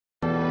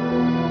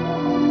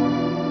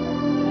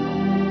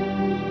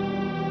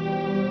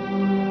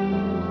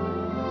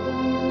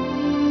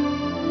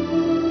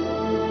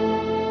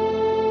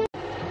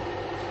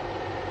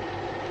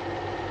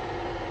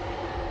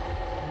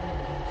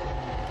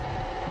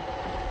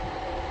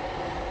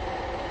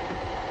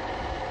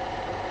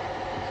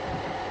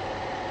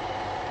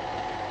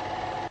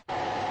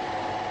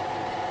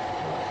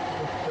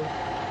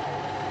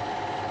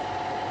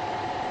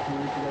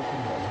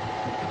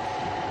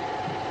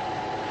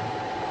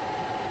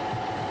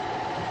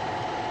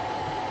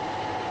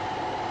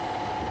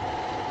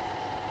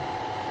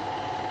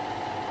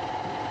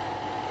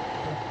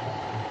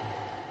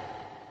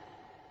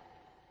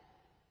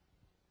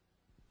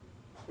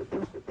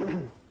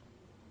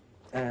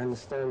I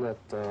understand that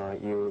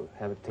you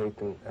have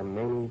taken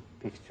many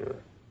pictures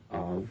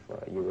of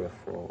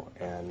UFO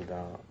and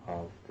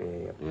of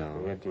the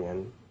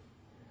alien.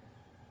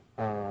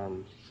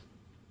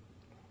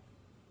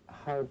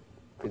 How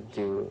could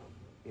you,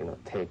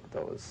 take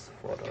those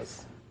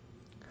photos?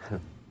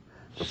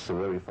 It's a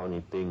very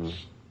funny thing.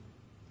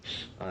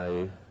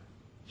 I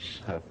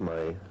have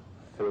my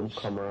film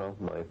camera,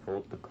 my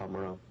photo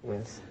camera.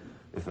 Yes.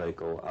 If I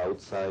go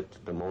outside,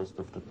 the most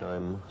of the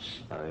time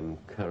I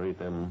carry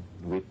them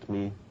with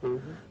me,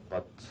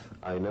 but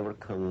I never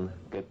can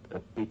get a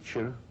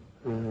picture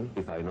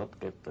if I not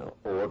get the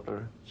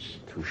order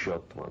to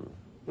shot one.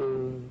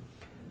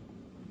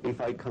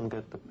 If I can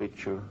get the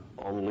picture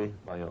only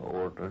by an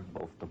order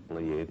of the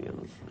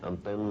Pleiadians,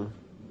 and then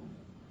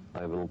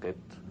I will get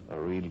a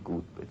really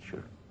good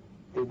picture.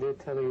 Did they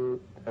tell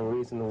you a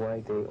reason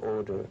why they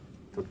order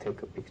to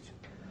take a picture?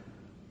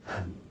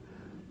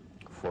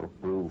 For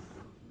proof.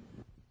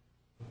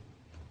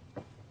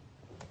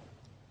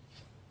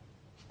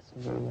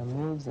 It's very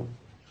amazing.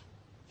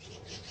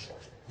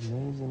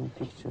 Amazing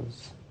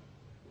pictures.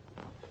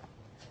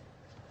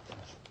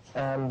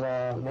 And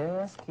may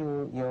I ask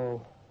you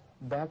your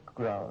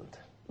background?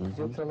 Could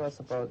you tell us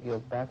about your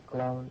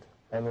background?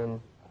 I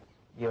mean,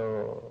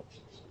 your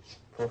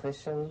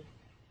profession,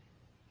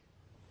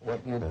 what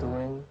you're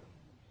doing?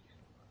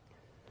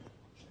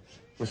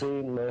 You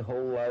see, my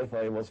whole life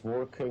I was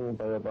working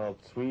by about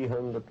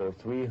 300 or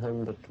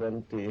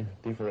 320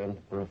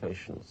 different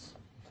professions.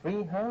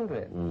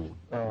 300?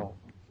 Oh.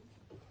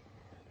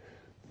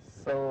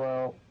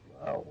 So,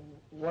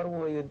 what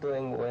were you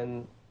doing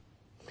when...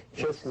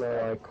 Just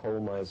now I call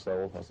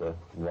myself as a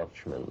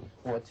watchman.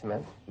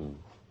 Watchman?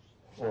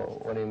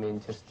 Well, what do you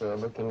mean, just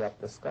looking up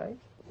the sky?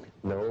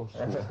 No.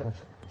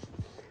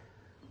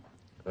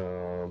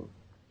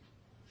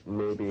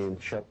 Maybe in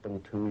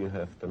Japan too you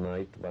have the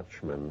night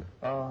watchman.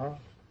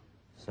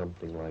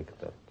 Something like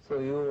that. So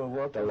you were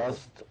working... The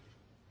last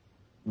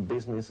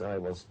business I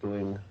was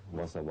doing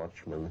was a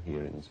watchman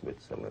here in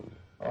Switzerland.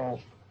 Oh,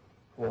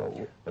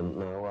 well... And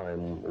now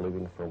I'm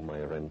living from my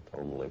rent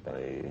only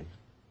by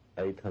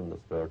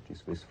 830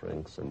 Swiss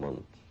francs a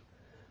month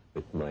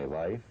with my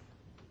wife,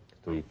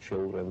 3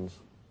 children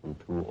and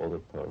 2 other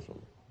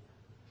persons.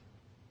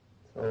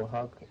 So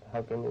how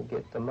can you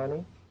get the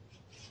money?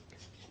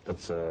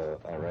 That's a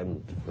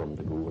rent from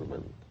the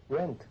government.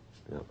 Rent?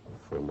 Yeah,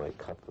 for my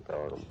cutted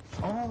arm.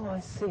 Oh, I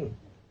see.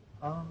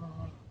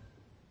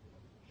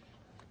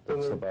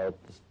 That's about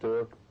the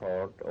third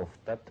part of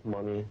that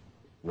money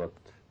what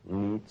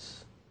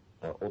needs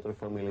other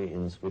family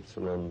in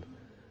Switzerland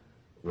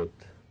with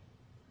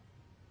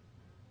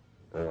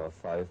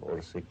 5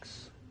 or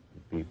 6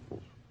 people.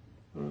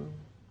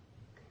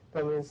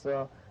 That means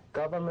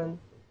government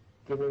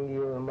giving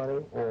you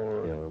money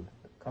or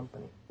the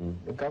company?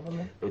 The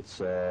government? It's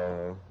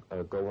a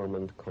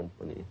government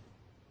company.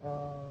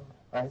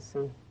 I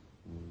see.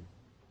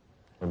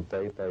 And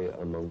they pay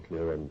a monthly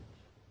rent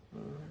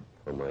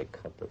for my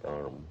cutted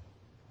arm.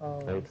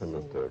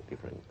 830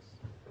 francs.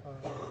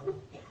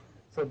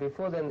 So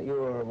before then you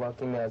were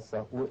working as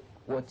a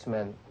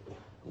watchman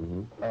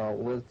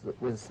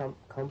with some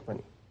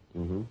company?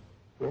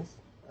 Yes?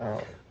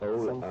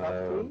 Some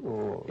factory?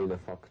 Or? In a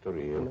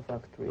factory. In a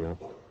factory. Yeah.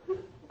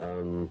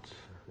 And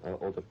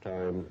other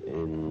time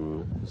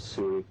in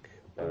Zurich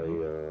by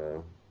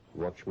a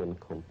watchman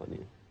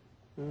company.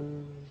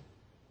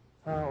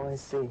 Oh, I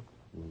see.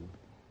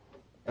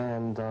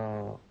 And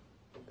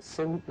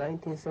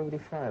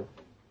 1975?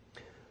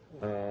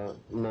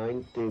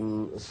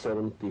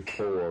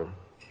 1974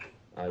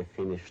 I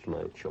finished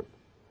my job.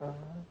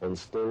 And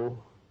still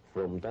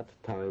from that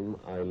time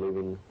I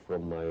living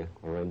from my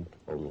rent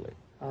only.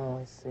 Oh,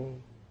 I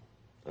see.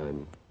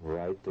 I'm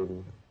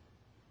writing,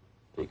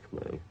 take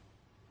my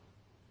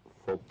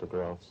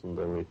photographs and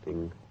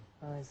everything.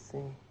 I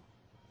see.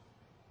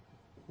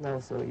 Now,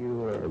 so you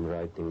were... I'm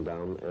writing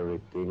down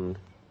everything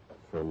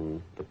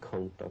from the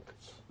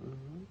contacts,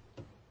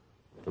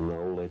 the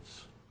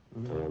knowledge,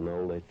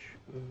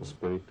 the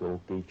spiritual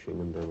teaching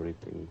and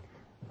everything.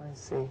 I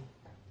see.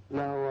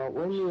 Now,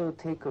 when you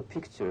take a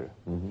picture,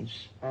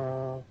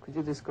 could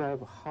you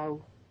describe how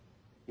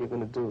you're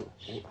going to do,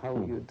 how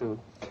you do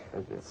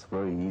this? It's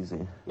very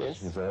easy.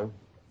 Yes?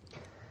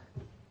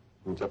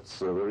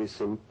 That's a very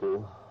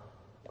simple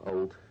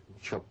old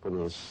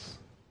Japanese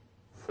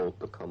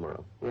photo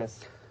camera.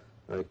 Yes.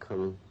 I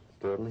can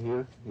turn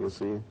here, you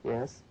see?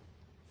 Yes.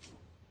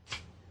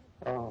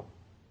 Oh.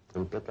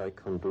 And that I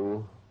can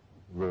do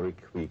very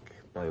quick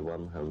by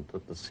one hand.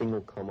 That the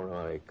single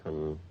camera I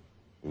can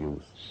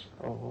use.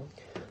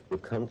 You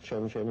can't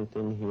change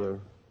anything here.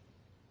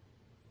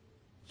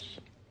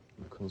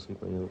 You can see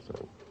by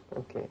yourself.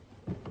 Okay.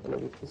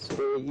 And it's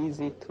very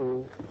easy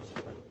to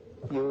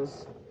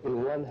use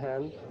in one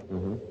hand.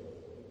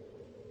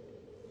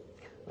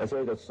 I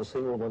say that's the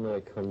single one I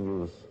can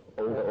use.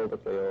 All the other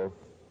they are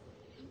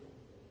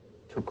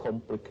too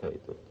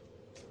complicated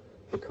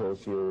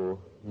because you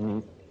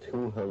need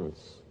 2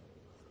 hands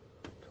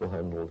to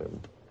handle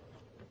them.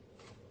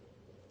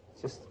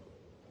 Just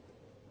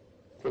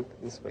take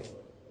it this way.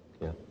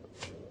 Yeah.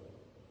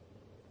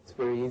 It's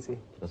very easy.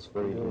 That's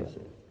very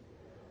easy.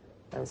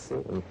 I see.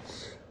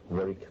 It's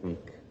very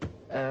quick.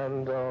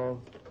 And,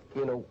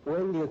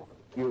 when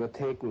you are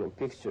taking a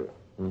picture,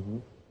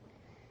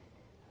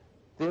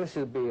 there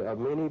should be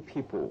many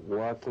people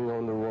walking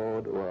on the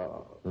road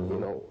or,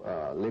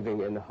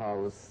 living in the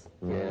house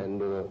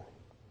and, or,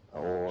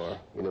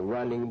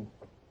 running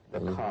the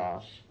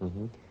car.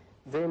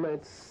 They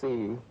might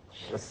see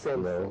the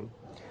same thing.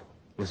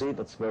 You see,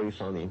 that's very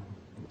funny.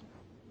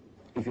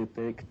 If you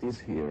take this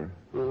here,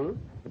 I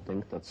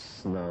think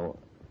that's now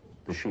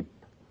the ship.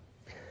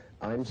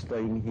 I'm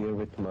staying here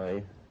with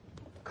my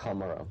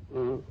camera.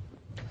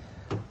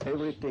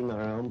 Everything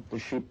around the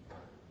ship,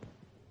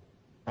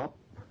 up,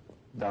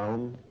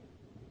 down,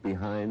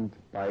 behind,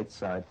 by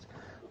side,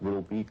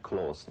 will be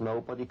closed.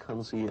 Nobody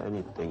can see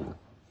anything.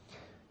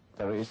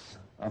 There is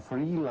a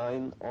free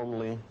line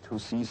only to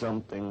see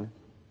something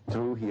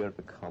through here,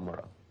 the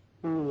camera,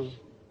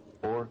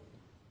 or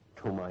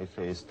to my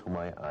face, to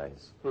my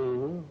eyes.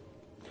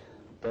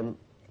 Then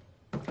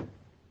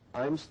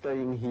I'm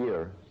staying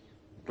here,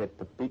 get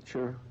the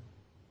picture,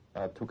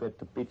 to get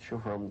the picture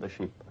from the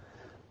ship.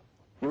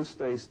 You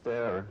stay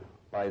there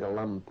by the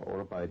lamp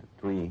or by the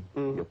tree.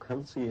 You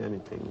can't see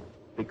anything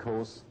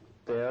because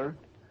there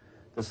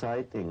the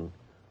sighting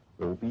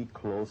will be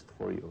closed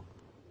for you.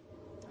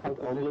 It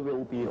only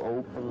will be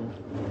open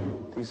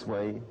this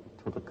way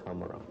to the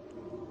camera.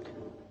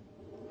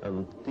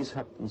 And this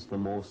happens the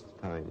most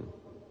time.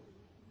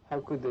 How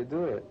could they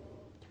do it?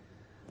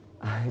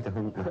 I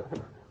don't know.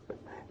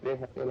 They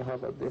have, how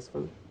about this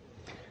one?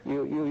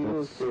 You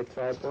use the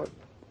tripod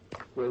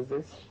with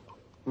this?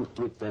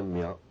 With them,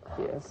 yeah.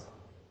 Yes.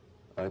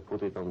 I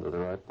put it on the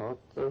tripod.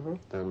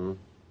 Then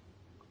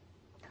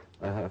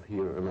I have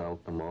here an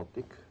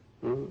automatic.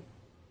 And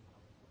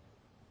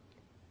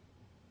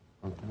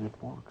then it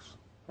works.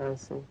 I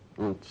see.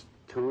 And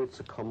it's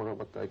a camera,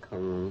 but I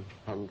can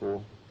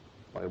handle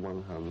by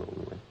one hand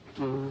only.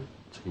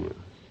 It's here.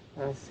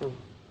 I see.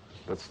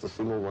 That's the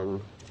single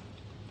one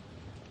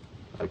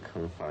I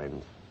can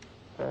find.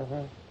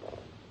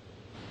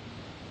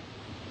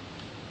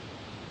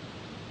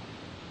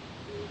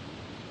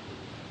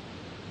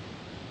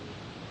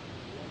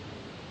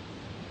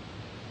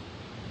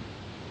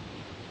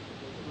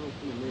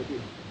 Maybe.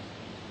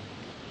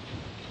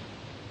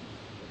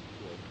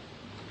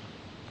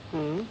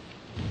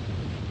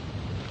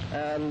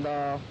 And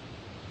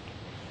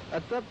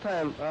at that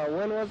time,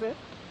 when was it?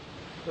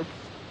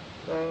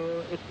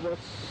 It was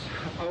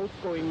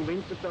outgoing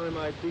winter time,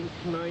 I think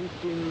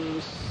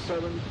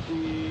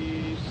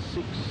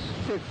 1976.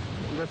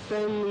 The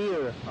same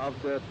year of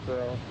that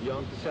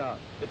shot.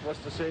 It was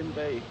the same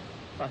day.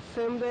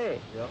 Same day?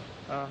 Yeah.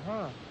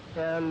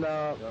 And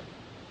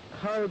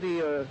how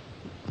the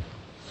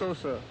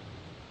saucer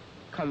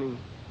coming?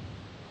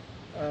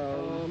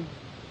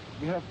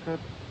 We have to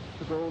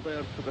go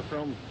there to the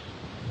front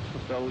to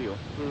tell you.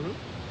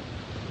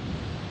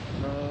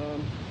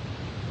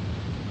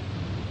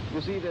 You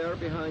see there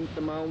behind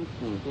the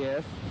mountain?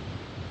 Yes.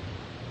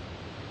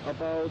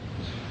 About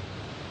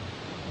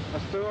a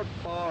third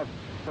part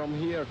from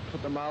here to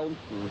the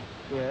mountain.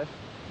 Yes.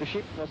 The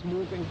ship was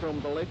moving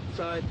from the left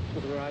side to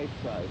the right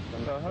side.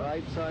 And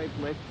right side,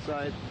 left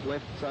side,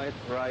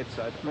 right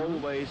side.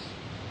 Always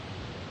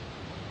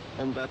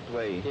on that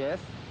way. Yes.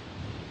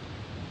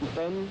 And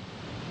then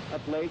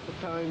at later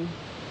time,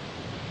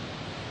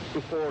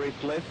 before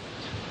it left,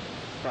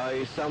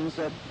 by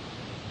sunset,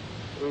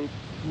 it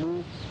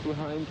moves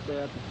behind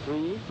there the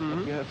tree.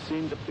 You have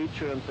seen the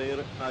picture, and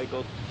there I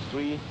got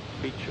 3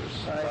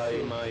 pictures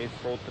by my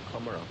photo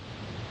camera.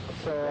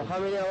 So how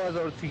many hours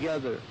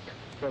altogether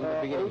from the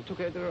beginning?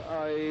 Altogether,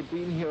 I've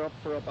been here up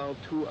for about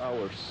 2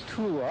 hours.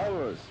 2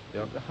 hours?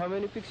 Yeah. How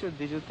many pictures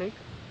did you take?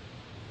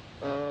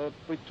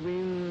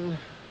 Between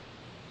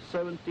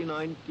 70,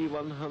 90,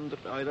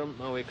 100, I don't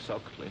know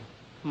exactly.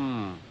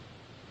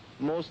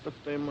 Most of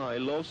them I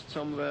lost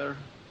somewhere,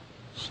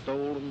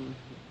 stolen,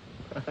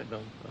 I don't know.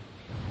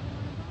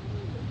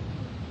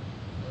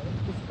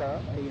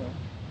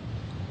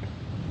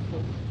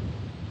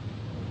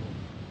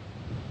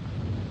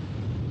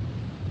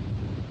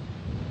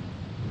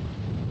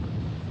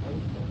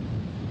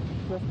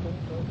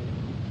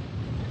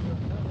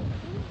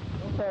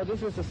 So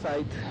this is the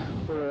site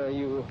where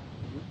you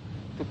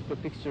took the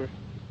picture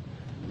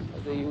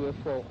of the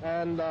UFO.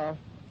 And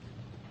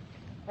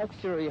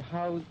actually,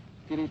 how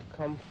did it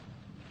come?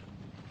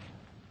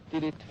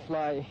 Did it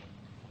fly?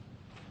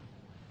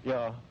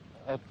 Yeah,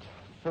 at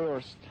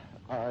first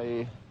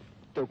I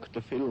took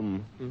the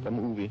film, the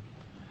movie,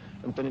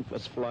 and then it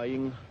was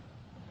flying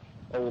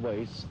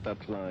always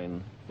that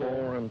line,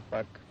 forward and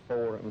back,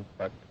 forward and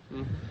back.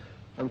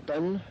 And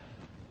then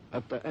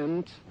at the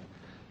end,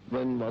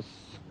 when it was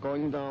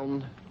going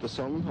down the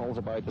sun,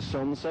 also by the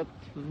sunset,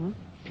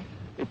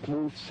 it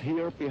moves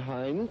here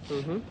behind,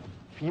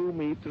 few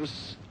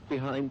meters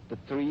behind the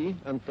tree,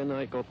 and then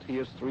I got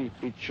here 3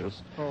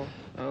 pictures.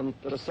 And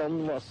the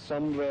sun was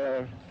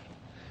somewhere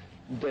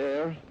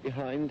there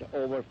behind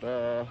over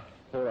the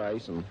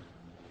horizon.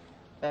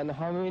 And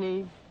how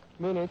many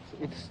minutes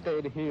it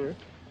stayed here?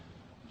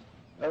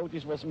 Oh,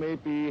 this was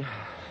maybe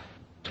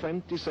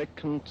 20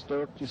 seconds,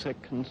 30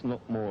 seconds,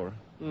 not more.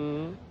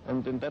 Mm.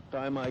 And in that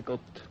time I got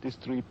this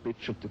tree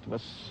pictured. It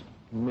was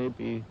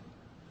maybe,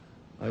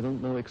 I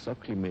don't know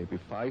exactly, maybe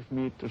 5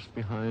 meters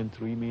behind,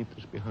 3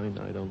 meters behind,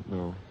 I don't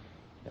know.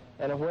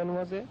 And when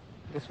was it?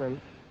 This one?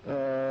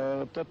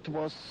 That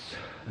was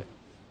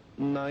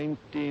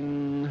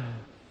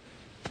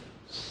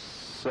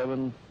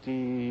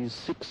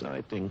 1976,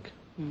 I think.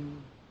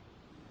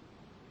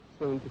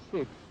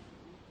 76.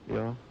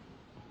 Yeah.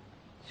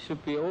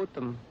 Should be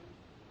autumn.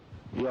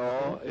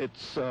 Yeah,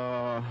 it's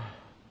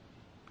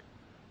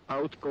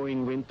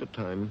outgoing winter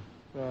time.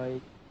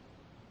 Right.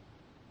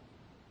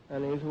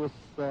 And it was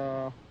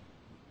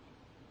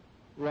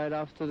right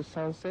after the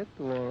sunset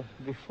or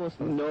before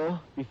sunset? No,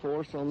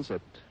 before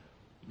sunset.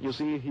 You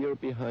see here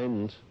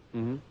behind,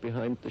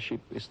 behind the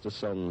ship is the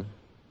sun.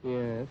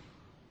 Yes.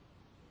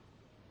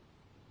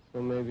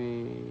 So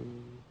maybe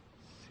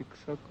 6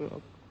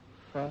 o'clock,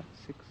 5,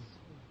 6.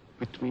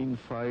 Between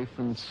 5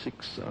 and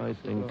 6, I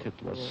think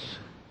it was.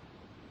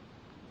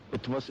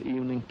 It was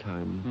evening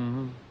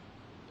time,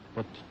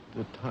 but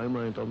the time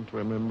I don't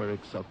remember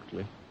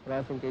exactly. But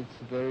I think it's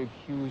very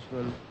huge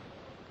one,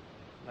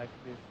 like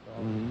this.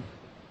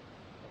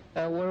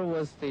 Where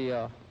was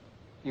the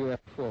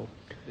UFO,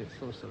 the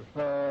saucer?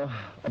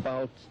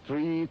 About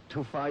 3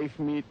 to 5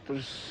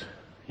 meters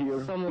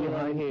here Somewhere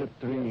behind here,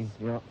 the tree. yes.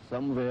 Yeah,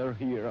 somewhere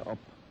here up.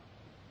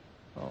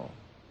 Oh.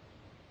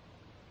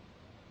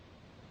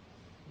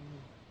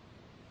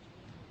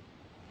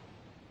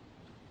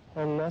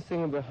 And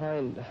nothing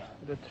behind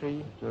the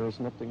tree. There is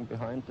nothing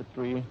behind the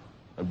tree.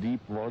 A deep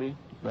valley,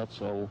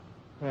 that's all.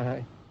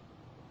 Right.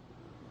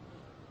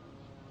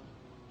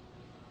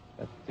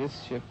 But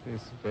this ship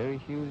is very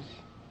huge,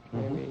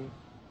 maybe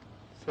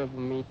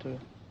 7 meter.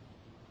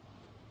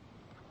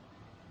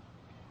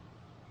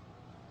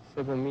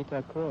 7 meter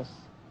across.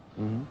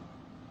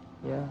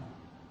 Yeah.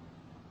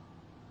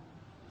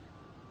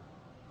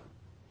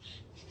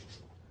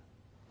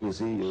 You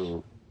see,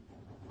 you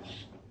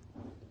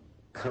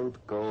can't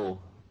go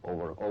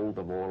over all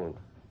the world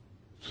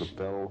to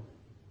tell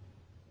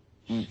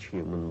each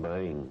human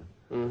being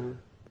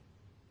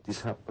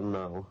this happened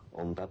now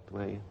on that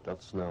way,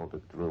 that's now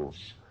the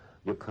truth.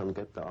 You can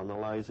get the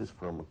analysis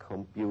from a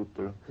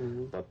computer,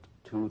 but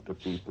the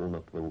people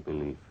not will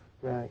believe.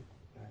 Right,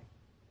 right.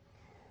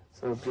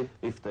 So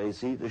if they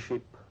see the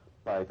ship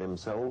by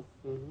themselves,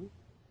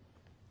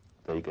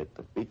 they get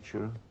the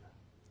picture,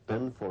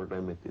 then for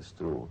them it is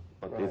true.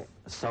 But if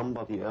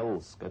somebody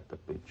else get the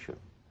picture,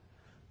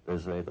 they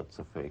say that's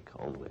a fake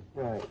only.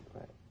 Right,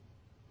 right.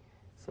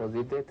 So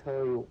did they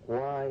tell you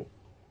why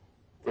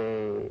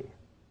they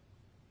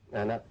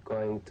are not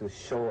going to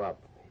show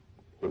up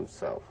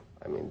himself?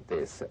 I mean,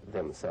 they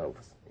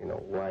themselves, you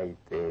know, why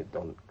they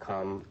don't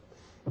come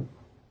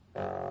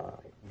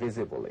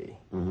visibly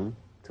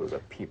to the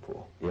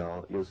people?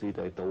 Yeah, you see,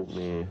 they told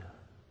me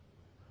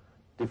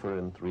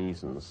different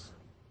reasons.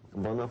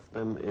 One of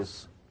them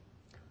is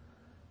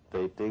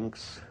they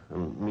thinks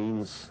and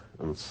means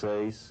and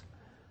says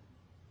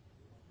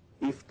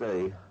if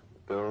they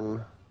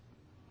turn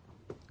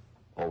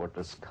over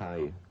the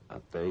sky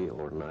at day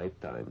or night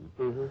time,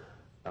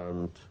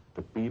 and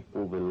the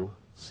people will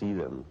see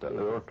them, the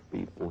earth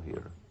people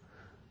here,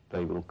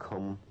 they will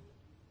come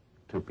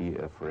to be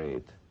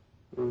afraid.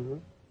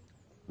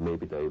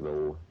 Maybe they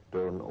will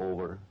turn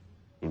over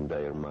in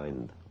their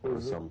mind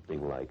or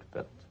something like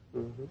that.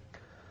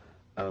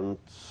 And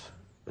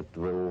it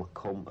will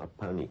come a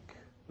panic.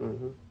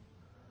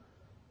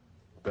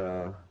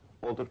 The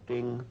other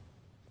thing,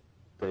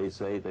 they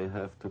say they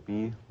have to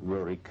be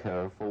very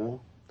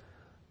careful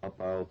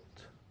about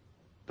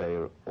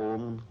their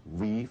own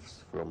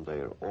weaves from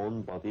their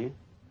own body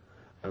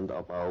and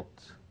about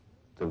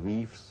the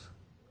weaves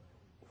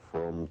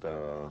from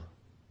the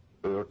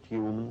earth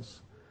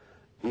humans.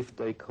 If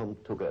they come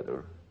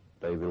together,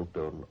 they will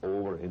turn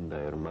over in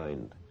their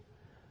mind,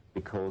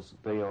 because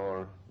they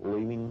are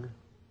living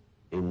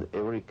in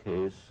every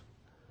case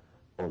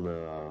on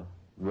a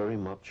very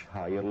much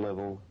higher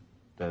level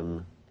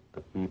than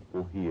the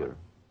people here.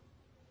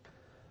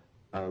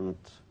 And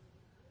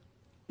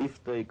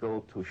if they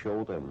go to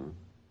show them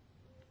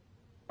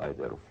by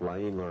their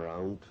flying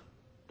around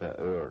the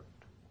earth,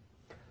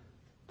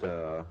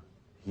 the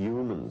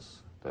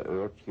humans, the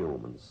earth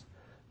humans,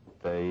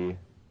 they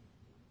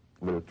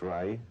will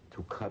try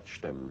to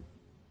catch them.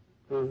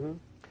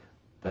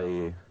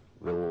 They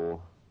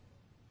will,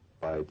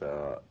 by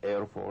the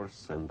Air Force,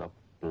 send up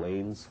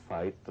planes,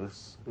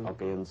 fighters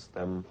against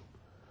them,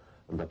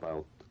 and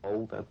about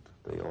all that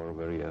they are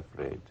very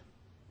afraid.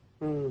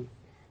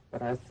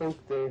 But I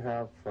think they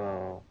have,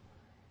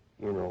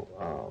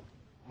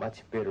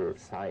 much better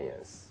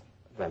science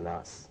than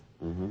us,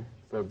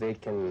 so they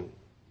can,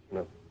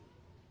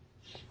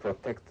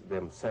 protect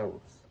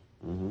themselves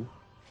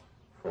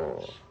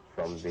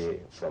from the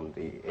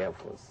Air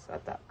Force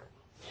attack.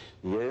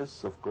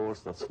 Yes, of course,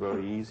 that's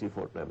very easy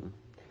for them.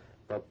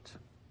 But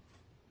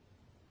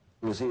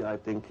You see, I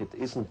think it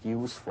isn't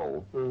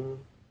useful.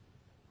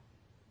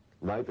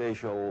 Why they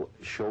shall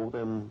show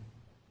them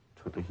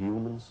to the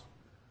humans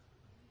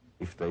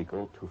if they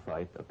go to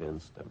fight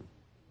against them?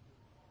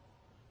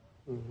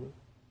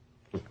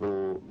 It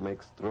will make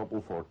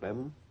trouble for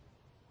them,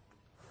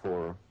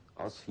 for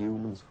us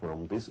humans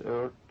from this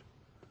earth,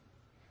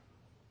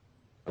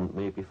 and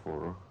maybe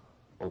for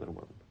other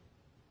one.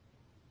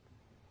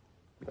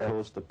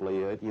 Because the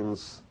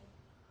Pleiadians,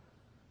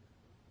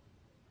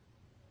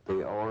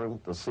 they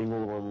aren't a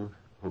single one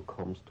who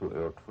comes to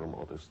Earth from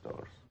other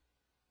stars.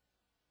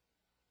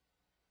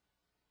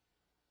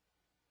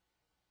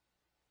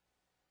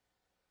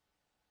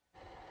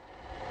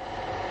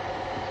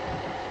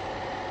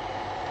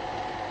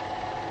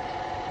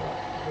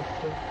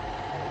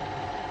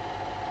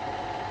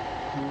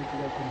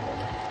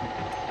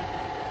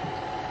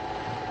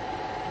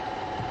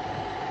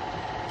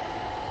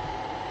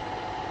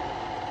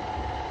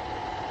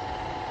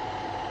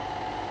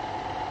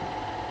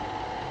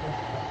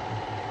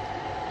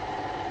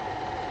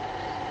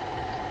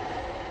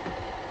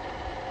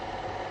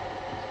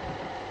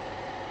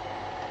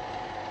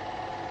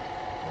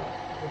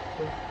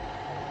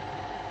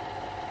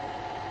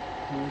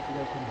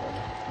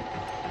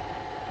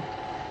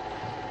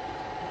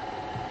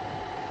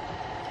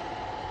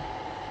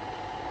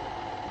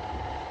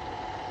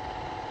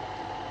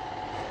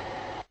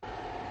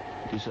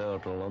 These are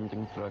the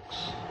landing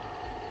tracks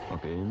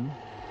again.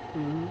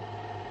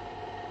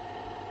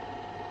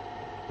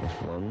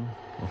 Of one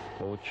of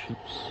both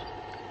ships.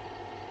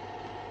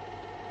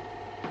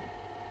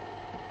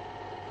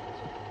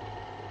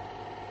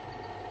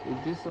 Is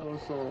this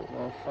also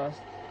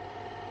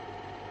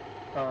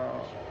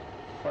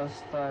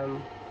first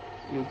time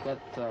you got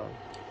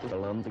The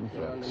landing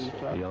tracks.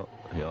 track?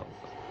 Yeah.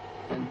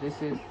 And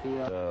this is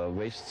The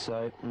west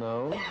side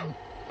now,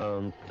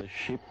 and the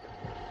ships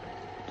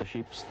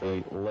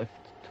they left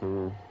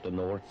to the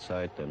north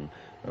side then,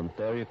 and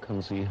there you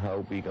can see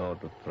how big are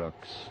the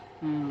trucks.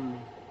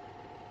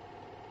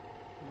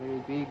 Very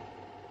big.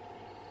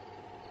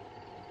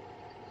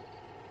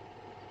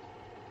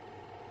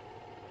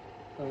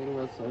 So it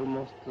was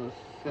almost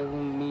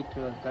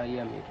 7-meter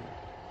diameter.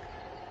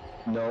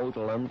 Now the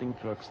landing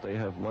trucks they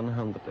have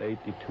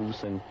 182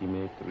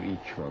 centimeter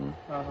each one,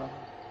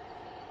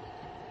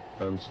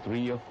 and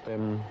 3 of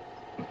them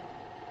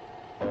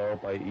are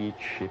by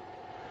each ship.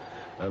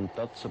 And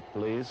that's a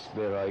place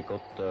where I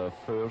got the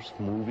first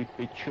movie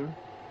picture.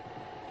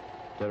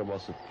 There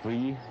was a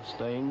tree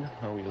staying,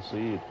 how you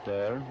see it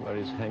there, where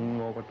it's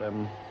hanging over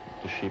them,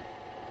 the ship.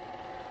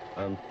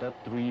 And that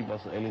tree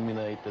was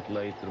eliminated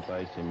later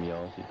by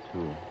Semyasi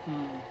too.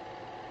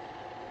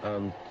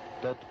 And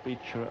that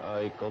picture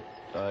I got,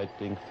 I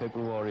think,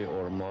 February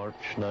or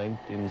March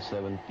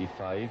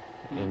 1975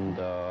 in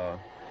the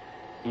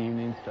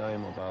evening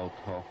time, about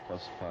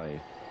 5:30.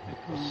 It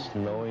was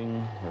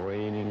snowing,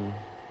 raining,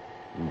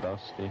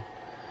 dusty,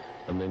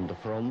 and in the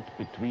front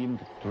between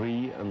the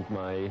tree and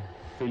my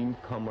film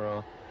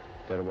camera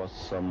there was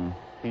some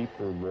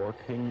people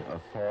working, a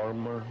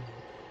farmer,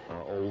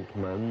 an old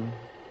man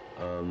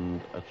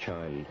and a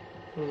child.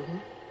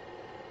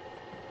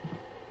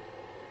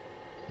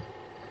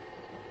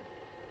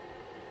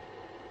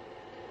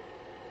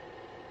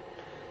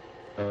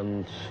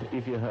 And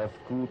if you have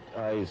good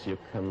eyes you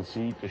can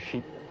see the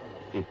ship.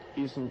 It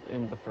isn't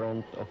in the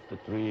front of the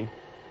tree,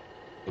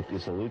 it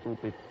is a little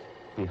bit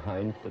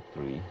behind the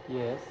tree.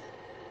 Yes.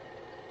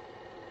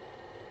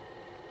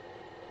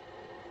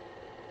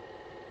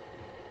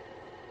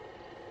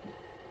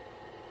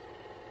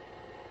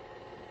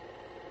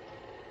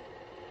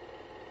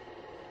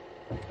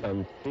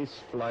 And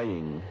this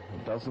flying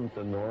doesn't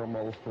the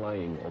normal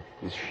flying of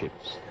these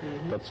ships.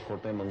 That's for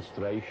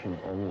demonstration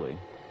only.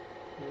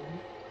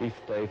 If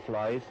they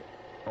fly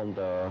on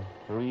the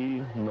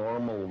real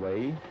normal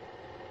way,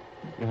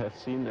 you have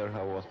seen there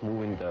how I was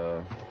moving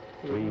the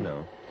tree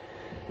now.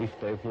 If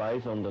they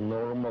fly on the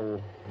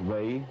normal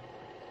way,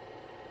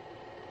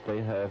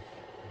 they have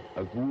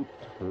a good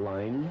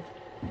line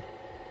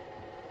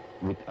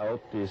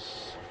without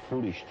this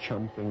foolish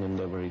jumping and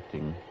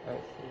everything. I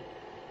see.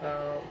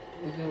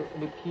 Would you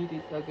repeat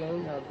it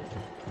again?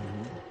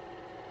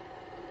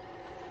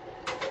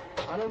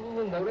 あの部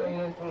分だけは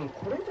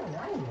これじゃ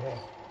ないね。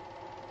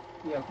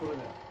いや、これ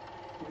だよ。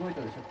動い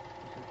たでしょ。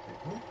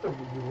もっと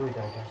動い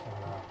た気がしたか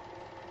な。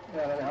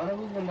だからね、あの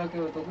部分だけ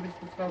を独立し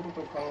て使うこ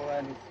とを考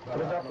えるか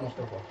ら、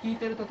引い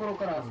てるところ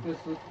からあそこへス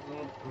ーッと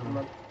詰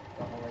まっ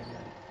た方がいいんじゃな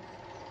い？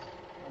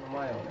あの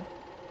前をね。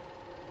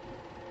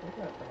ど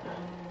こやったかな。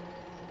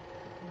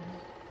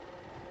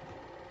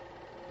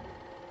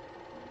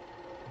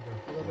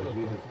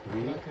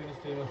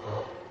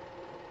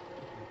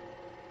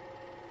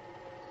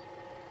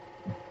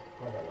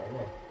まだだね。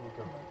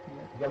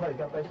やばい、一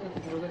つ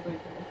広げといて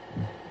ね。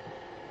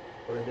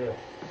これで。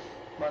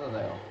まだ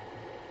だよ。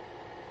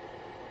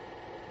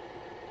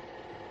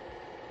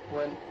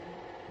When?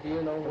 Do you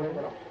know when?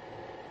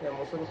 いや、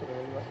もうそろそろ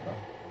読みますか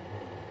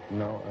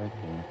Now I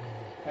think.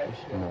 はい。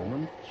 Just a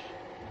moment.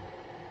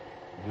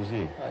 You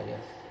see? はい、yes.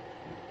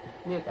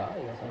 見えた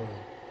今さん。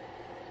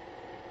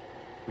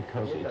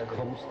because it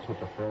comes to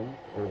the front,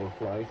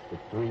 overflies the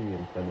tree,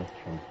 and then it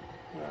jumps.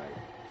 Right.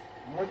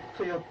 もう一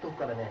回寄っとく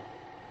からね。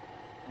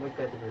もう一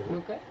回やってくれる。もう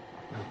一回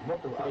もっ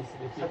と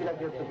先だ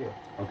け寄っとくよ。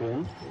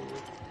 Again?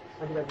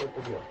 先だけ寄っ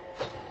とくよ。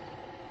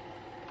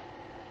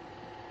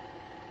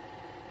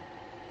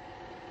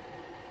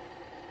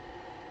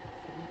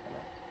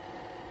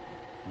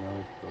 Now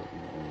it's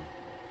starting on.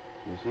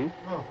 You see? Right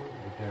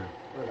there.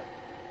 どうだ。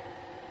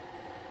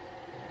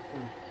オ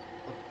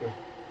ッケー。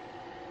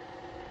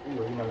いい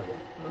よ、今ので。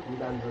二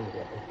段ズームで、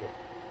オッケ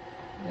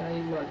ー。いや、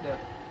今じゃあ、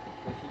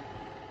引き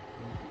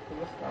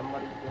ますか、あんま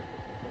りやってて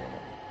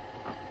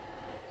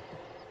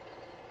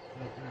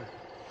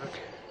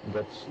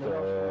That's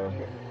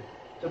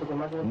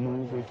the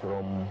movie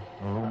from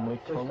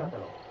Rumlicon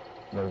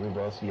where we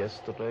was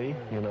yesterday.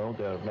 You know,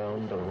 they're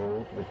down the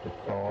road with the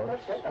cars.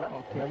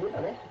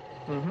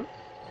 Mm-hmm.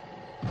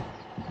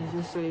 Did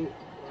you say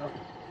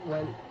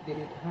when did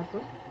it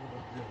happen?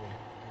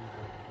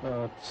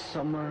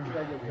 Summer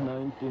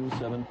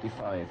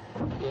 1975.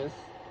 Yes.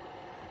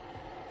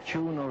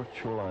 June or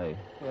July.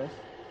 Yes.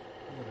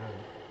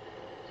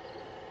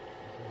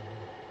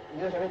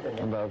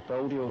 And I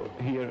told you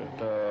here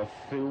the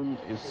film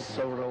is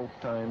several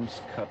times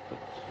cut.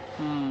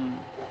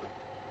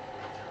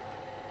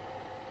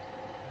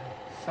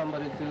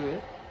 Somebody do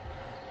it?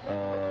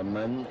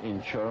 Man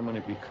in Germany,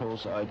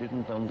 because I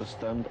didn't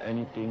understand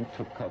anything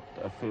to cut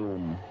a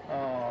film.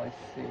 Oh, I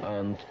see.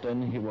 And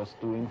then he was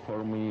doing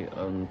for me,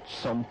 and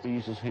some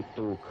pieces he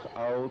took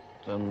out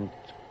and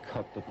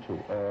cut it to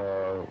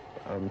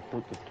and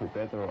put it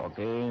together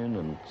again,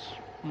 and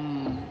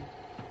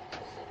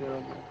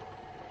Still.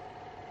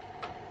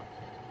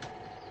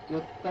 寄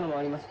ったのも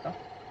ありますか？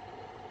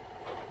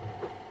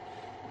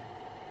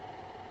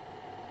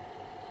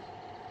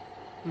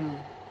うん。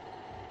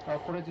あ、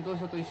これ自動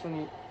車と一緒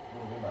にね、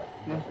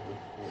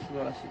素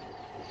晴らしい。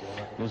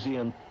 you see,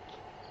 and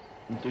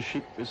the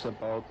ship is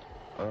about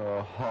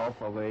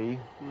half away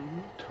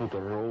to the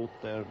road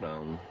there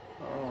down.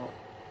 Oh,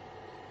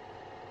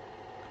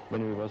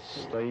 When we was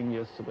staying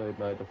yesterday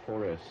by the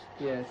forest,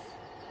 yes,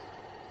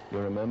 you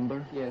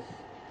remember? yes.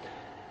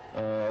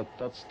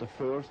 That's the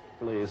first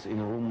place in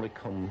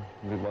Rumlicon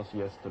we was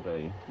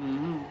yesterday.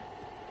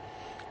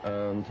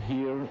 And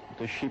here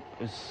the ship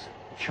is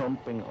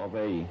jumping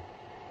away.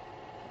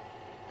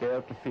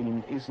 There the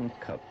film isn't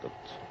cut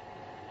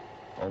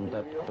on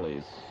that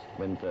place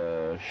when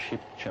the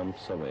ship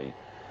jumps away.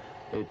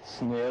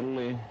 It's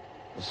nearly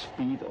the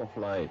speed of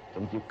light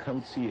and you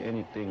can't see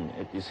anything.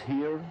 It is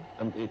here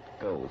and it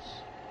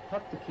goes. パ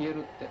ッと消え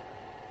るって。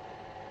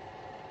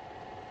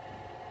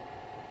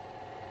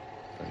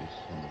There is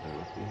some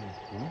there too.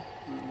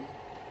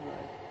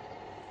 Right.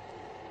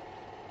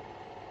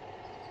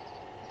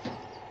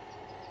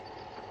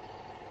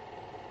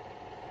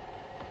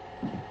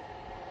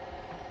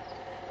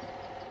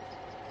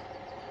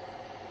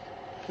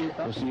 消え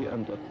た？ You see,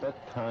 and at that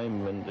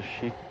time when the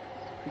ship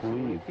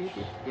leaves,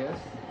 Yes.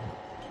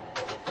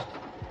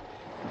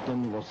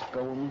 then was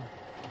gone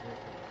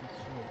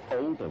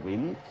all the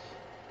wind,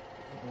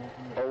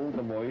 all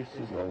the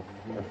voices of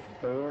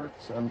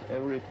birds and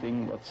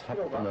everything what's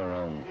happening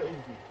around.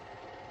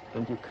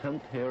 And you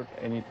can't hear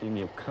anything,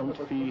 you can't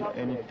feel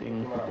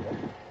anything,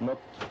 not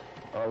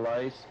a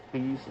light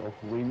piece of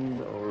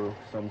wind or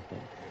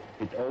something.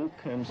 It all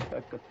comes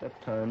back at that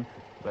time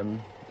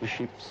when the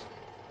ship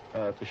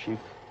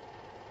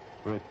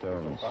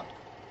returns.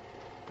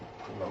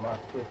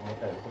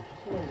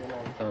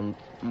 And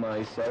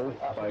myself,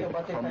 by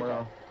the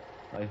camera,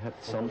 I had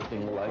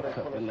something like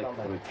an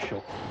electric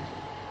shock.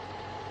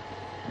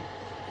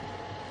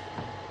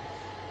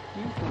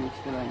 UFO に来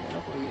てないんだよ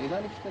な。これ枝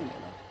に来てんだよ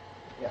な。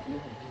いや、UFO に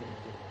来てる。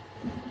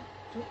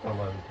ちょっと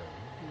甘いみたいな。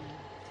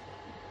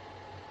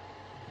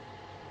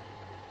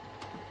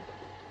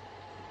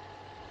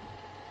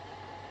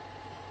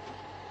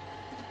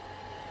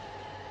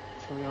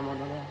小山だ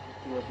な。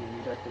気持ち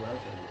に乱してもらう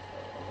じゃないです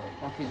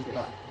か。あ、気づい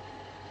た。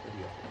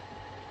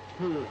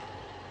うん。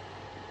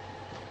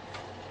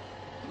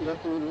やっ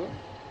てみる？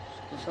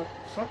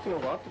さっきの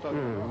が合ってたん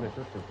だよな。ち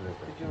ょっとずれ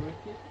た。Could you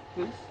repeat,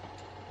 please?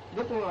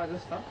 どこがで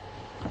した？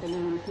 Can you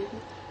repeat it?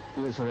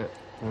 上それ、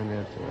上の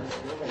やつは。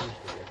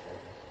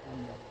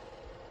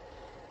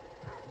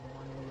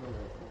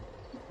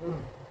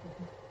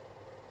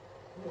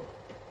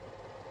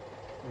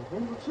ほ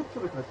んのちょっと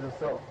で勝ち出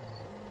すよ。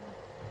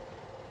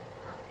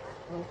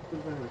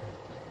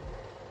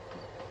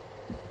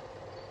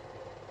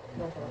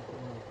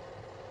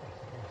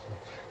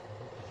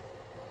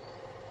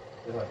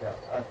じゃ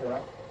あ、それは、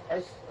は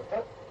い、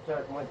じゃあ、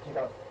もう違う。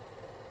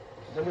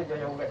全然じゃあ、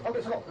4回。オッケ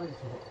ー、そこ。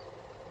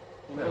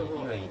今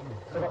いい。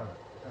そこ。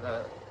た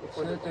だ、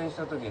これ転し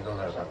た時にどう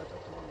なるかな、ちょっと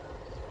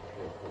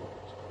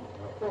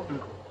問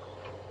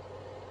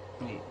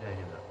題。いい、大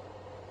丈夫だ。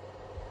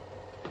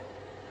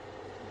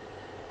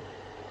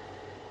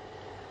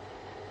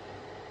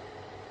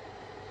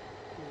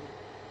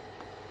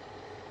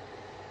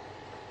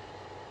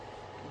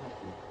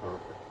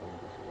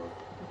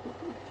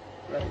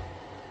Right.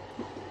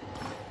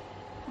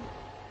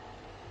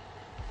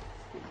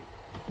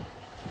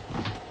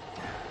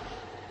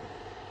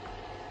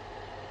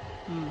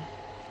 うん。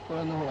こ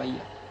れの方がいい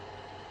や。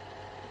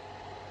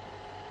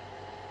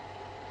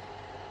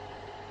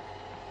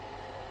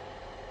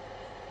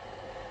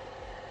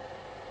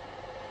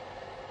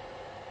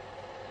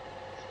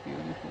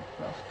Beautiful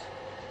craft.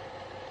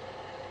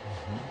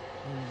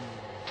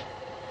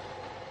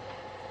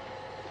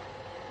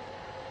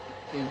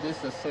 Is this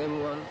the same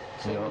one?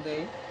 Same Yeah.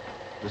 day?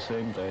 The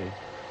same day.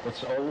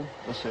 It's all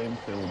the same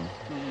film.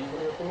 こ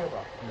れやってみよう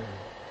か。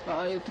あ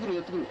あ、やってくる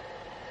やってくる。い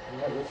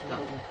や、行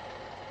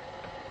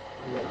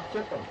っち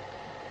ゃったの。ね。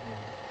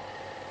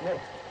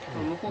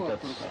向こうが来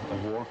That's るから。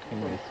 working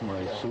with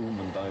my zoom,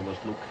 and I was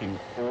looking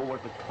over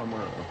the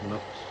camera,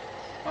 not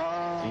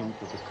ああ。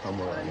 into the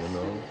camera, you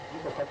know.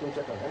 今勝手に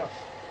行っちゃったんだよな。う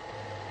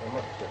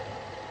まくしちゃった。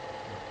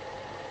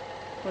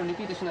これリ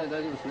ピートしないで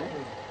大丈夫ですね。も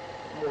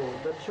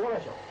う、だってしょうがない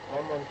でしょ。ま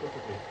んまに撮って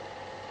て。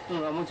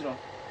うん、あ、もちろん。こ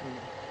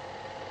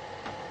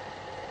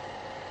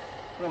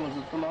れはもうず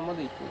っとまんま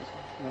でいってくださ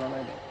い。塗ら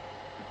ないで。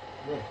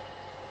ね。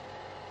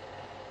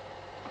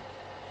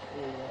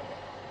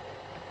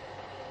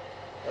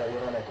や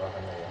らないとわか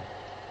んないよ。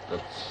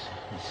 That's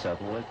a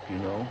satellite, you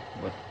know,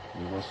 but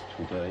it was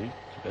today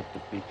to get the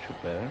picture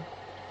there.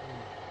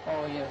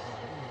 Oh, yes.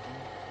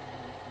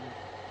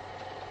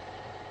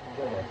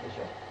 今日のやつでし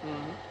ょ。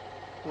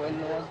When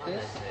was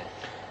this?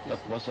 That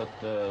was at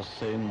the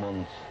same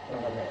month,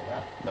 わかんないよ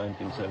な。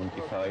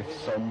 1975,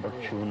 December,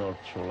 June or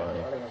July. あ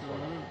れがそ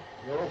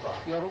う。やろうか。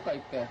やろうか、い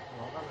っぺん。いっ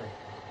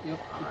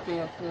ぺん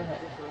やってください。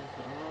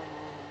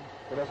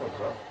これはそうで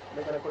しょ。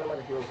だからこれま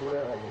で広げる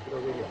よね。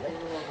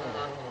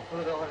こ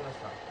れで分かりまし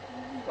た。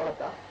わかっ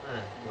た？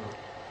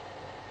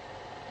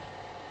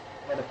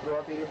まだ黒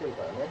枠入れてる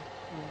からね。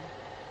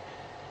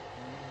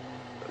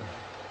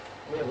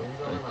見える？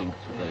 I think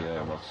today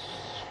I was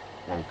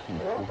walking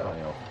too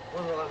high up. こ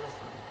れで分かりまし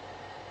た。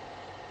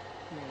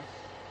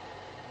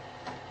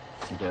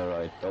There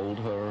I told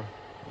her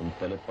in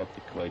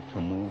telepathic way to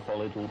move a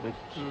little bit.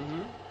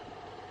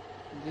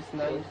 This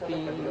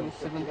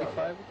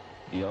 1975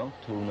 Yeah,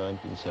 to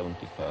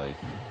 1975.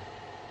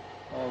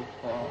 of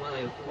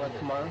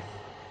what month?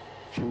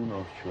 June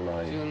or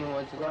July. June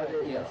or July?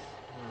 Yes.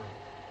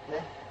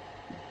 ね。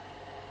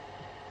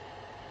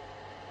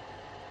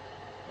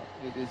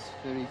 It is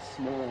very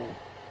small.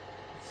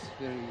 It's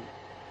very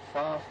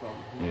far from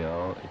here.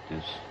 Yeah, it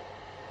is.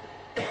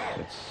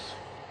 It's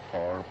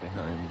far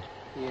behind.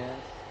 Yes.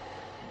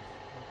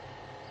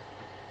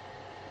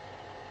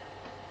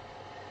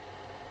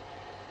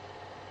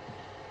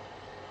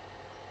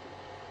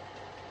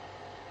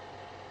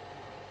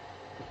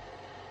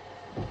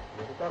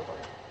これ。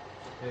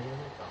やりま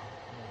した。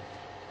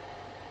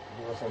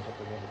動線ちょっ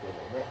と見るけど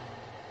ね。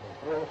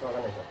これはわかんな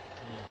いでしょ。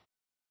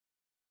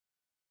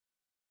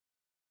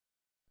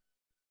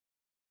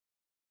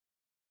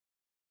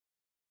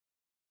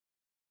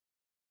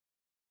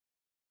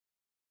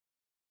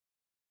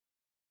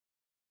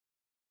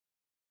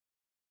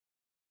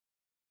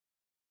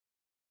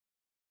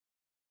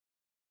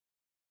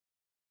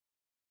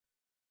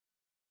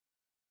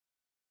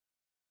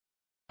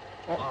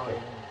お、変わ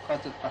っ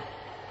ちゃった。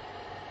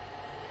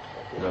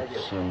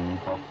 That's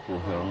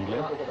Haftelhörnli.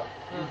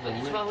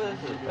 一番上です。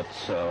 That's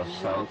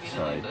south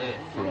side.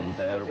 From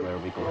there where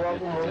we got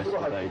it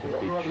yesterday, the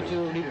Could picture.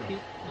 you repeat?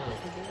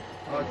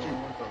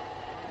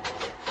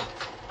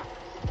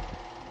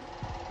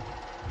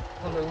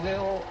 今度上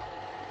を。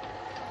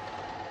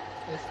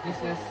This is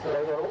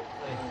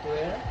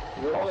where?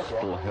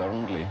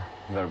 Haftelhörnli,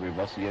 where we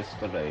was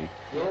yesterday.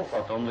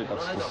 But only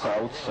that's the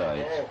south side.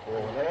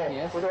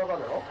 ね、これでわかる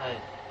の？はい。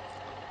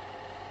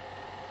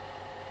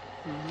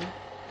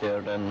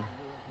 There then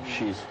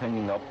she's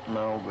hanging up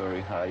now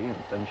very high, and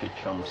then she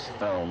jumps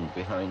down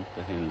behind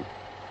the hill.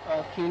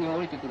 あ、急に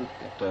降りてくるって。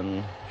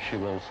 Then she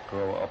will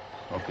scroll up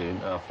again,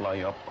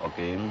 fly up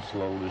again,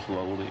 slowly,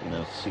 slowly in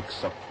a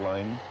zigzag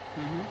line.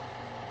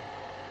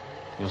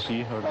 You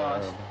see her あ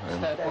there?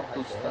 下へ And ポッと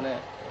映ったね。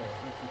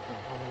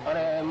あ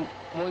れ、も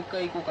う一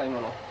回行こうか、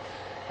今の。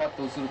パッ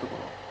と映るとこ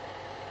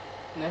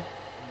ろ。ね。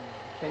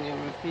Can you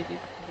repeat it again?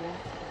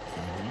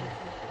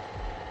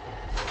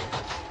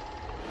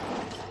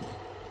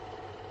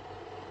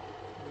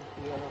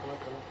 いやなくなっ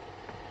たな。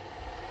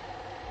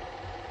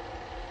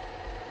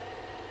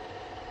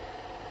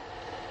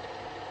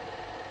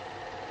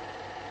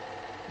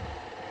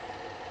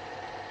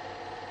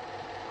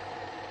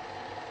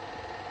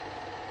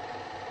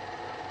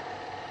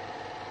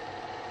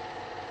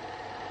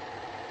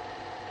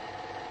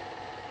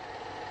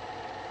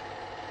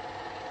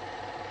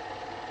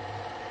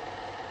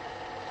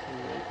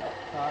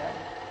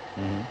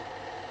Mhm.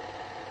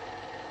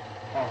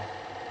 あ、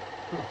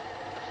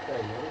下へ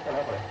寄るかな、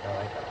これ。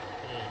長いから。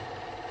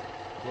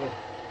ね。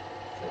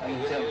上に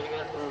寄り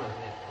ますからね。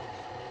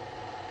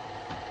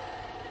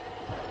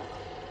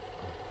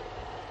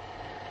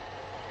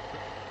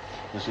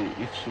 You see,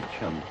 if she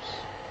jumps,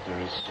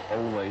 there is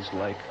always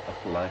like a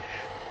flash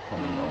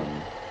coming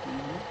on.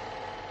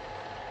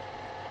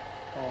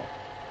 あ、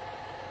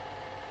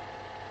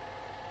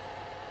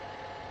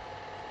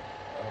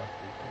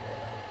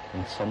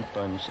 And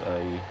sometimes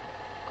I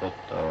got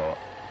a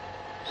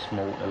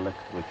small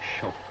electric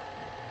shock.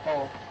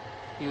 Oh,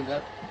 you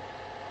got.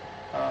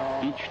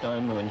 Each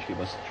time when she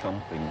was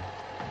jumping.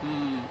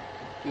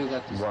 You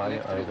got this Why,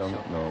 electric I don't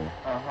shock. know.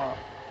 Uh-huh.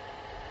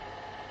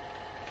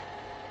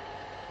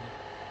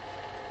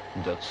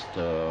 That's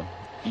the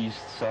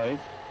east side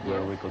where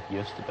Yes. we got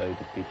yesterday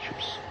the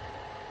pictures.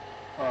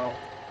 Oh,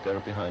 There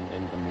behind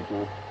in the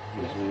middle,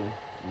 you see,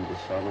 in the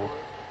saddle,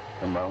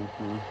 the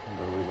mountain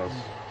where we was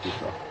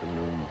this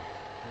afternoon,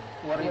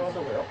 what is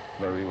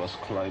where we was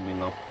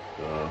climbing up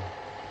the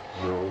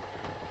road.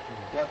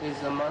 what is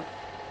the month?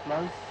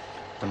 Month?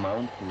 The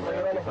mountain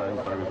there behind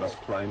where we was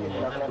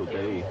climbing up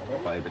today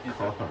by the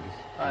car.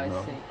 I you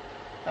know. see.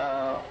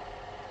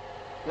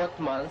 What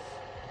month?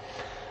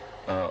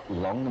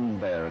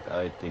 Langenberg,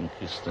 I think,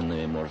 is the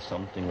name, or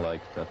something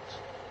like that.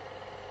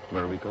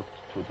 Where we got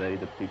today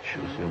the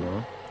pictures, you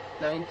know.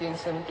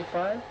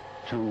 1975?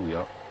 Two,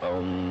 yeah.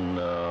 On,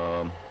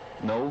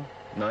 no,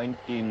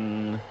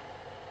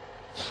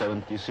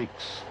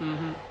 1976.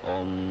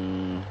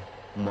 On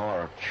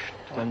March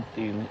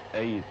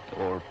 28th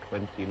or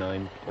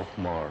 29th of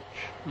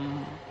March.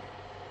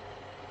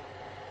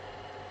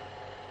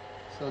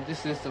 So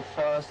this is the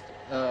first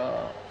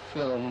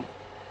film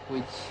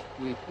which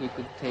we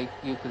could take.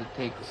 You could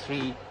take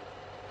 3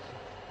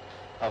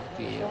 of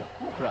the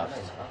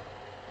crafts.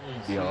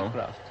 Three Yeah.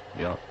 craft.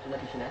 Yeah.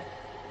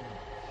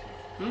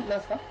 な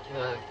んすか？気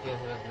が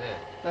しますね。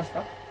なんす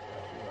か？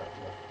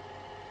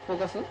フォー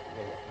カス？こ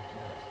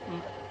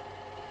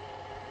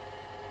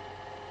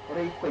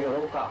れ一個寄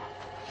ろうか。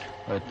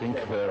 I think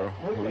where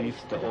leave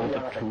the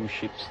other 2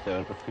 ships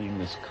there, the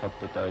film is cut,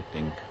 I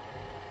think.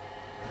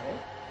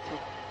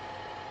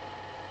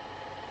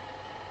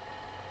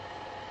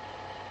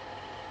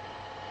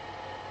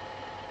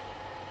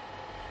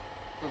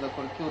 そうだ、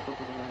これ京都とか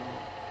だよ。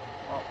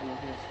あ、この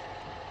電車。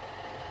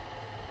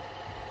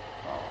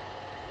あ、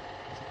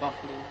it's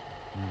baffling.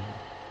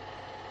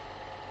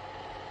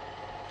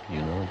 You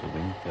know, the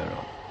wind there.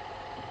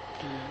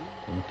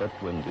 And that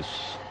wind is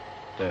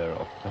there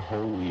of the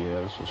whole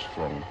year so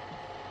strong. や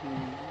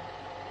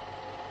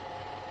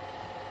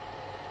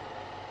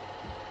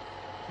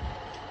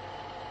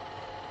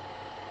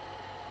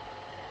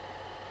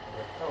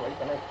った方がいい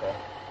かな、一回。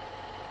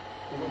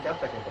動きあっ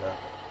たっけ、これ。わ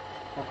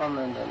かん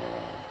ないんだよね。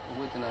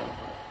覚えてないのこ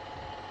れ。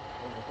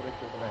これ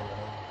記憶ないんだ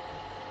な。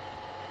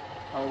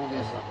あ、動き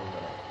でした。戻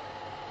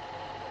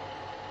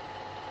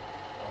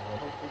っ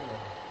てるね。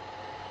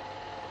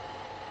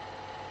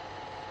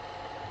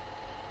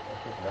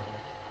記憶なくなっ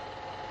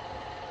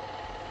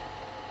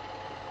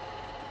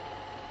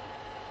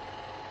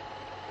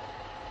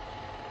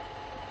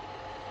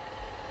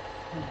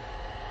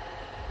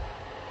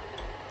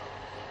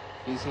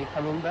Is he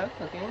coming back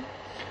again?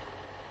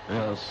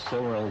 Yeah,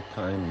 several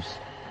times.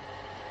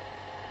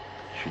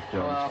 She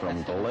turns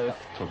from the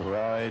left to the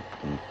right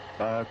and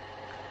back.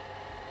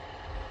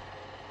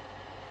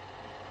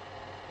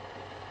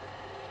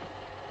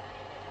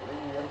 これ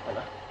にやるか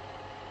な。ち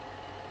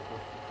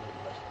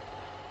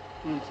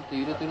ょっと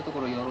揺れてるとこ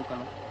ろやろうか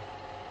な。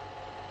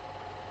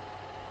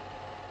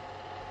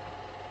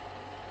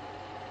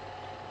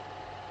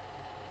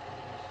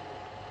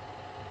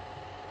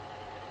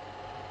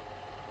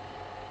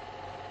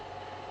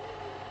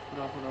ふ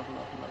らふらふらふ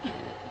らって入れ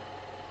て。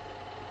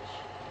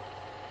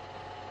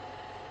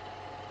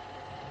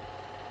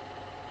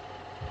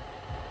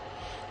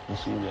You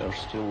see, there's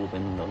still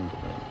wind on the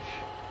bench.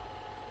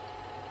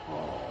 ああ、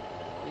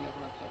いなく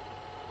なっちゃう。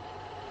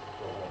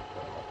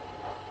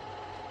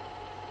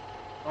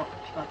あ、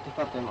光って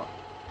光った今。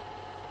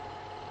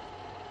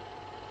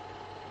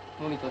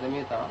モニターで見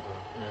えた？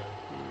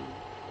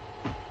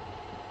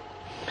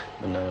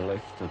 When I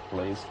left the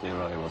place there,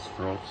 I was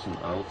frozen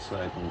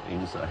outside and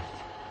inside.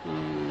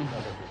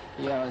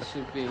 Yeah, it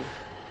should be.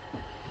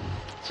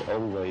 It's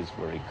always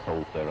very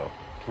cold there,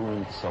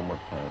 during the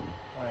summertime.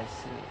 I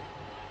see.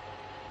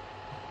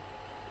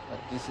 But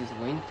this is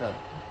winter.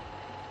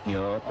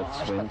 Yeah, あ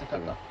that's ー、光って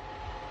光っ winter. た。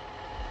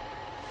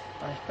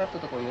あ、光った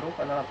ところ寄ろう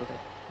かな、後で。も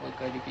う一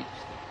回リピート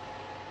して。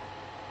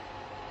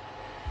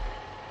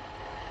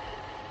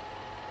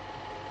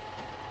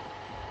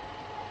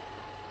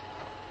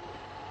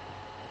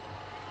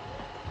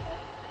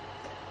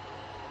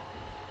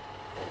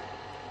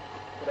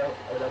これはあ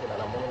れだけだ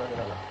な、物だけ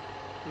だな。うん。こ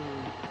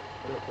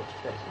れをこっち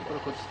来たりする。これ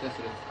こっちで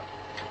それですか。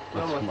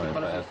 That's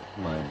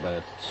my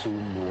bad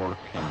Zoom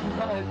working.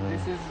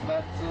 This is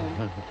bad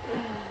Zoom.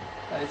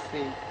 I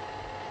see.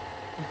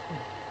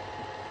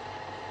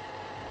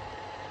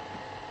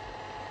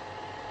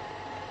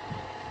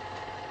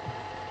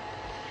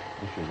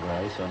 We should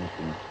try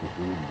something to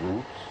do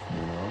boots,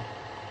 you know?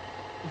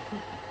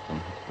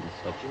 Some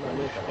such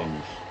Polish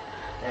things.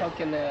 How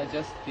can I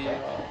adjust the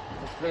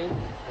frame?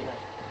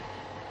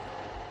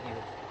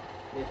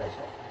 見えたでしょ。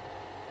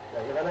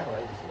いや、寄らない方が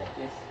いいですね。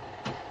 Yes.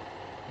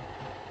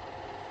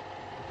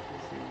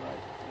 This is right.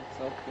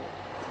 It's okay.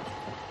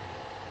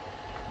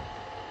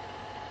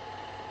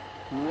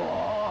 う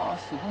わー、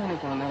すごいね、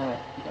これね。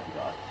ピカピ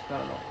カって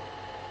光るの。こ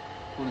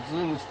れズ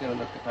ームしてるん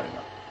だって、彼が。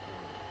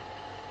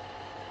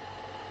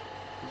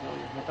非常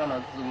に下手な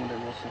ズームで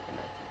申し訳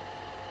ない。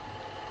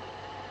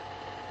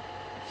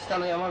下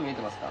の山見え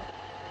てますか？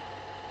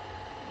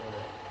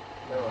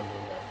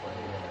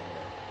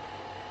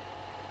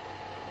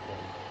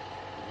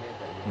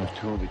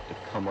 Until with the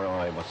camera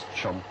I was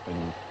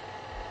jumping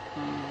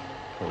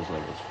because I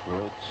was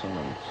frozen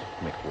and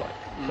make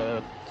like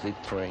that,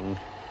 tittering.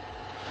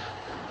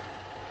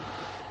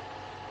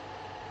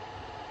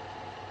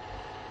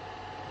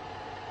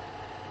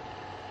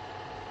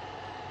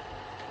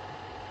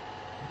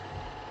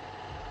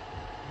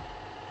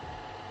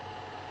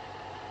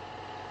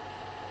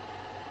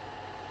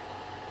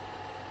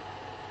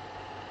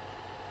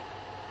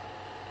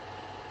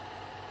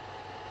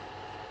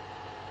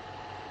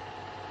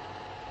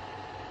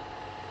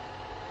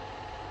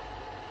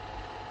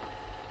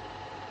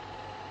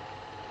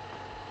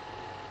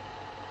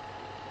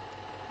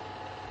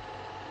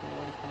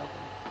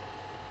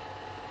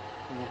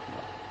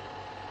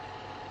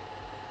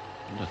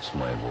 That's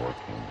my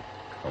working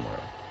camera.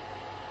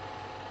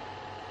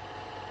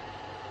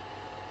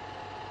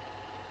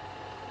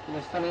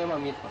 今下の山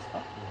見えてます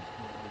か？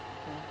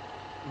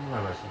今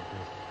のは知ってます。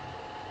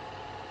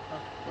あ、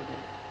ここで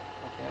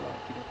山が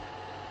切れる。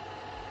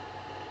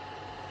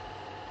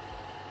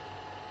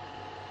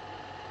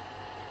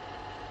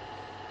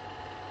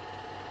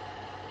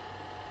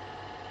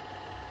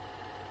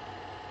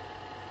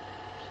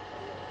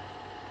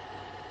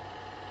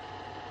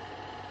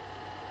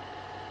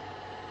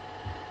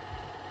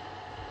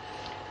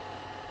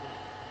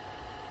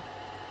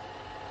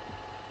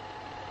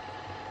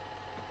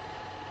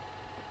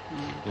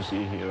You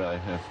see here I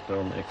have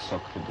done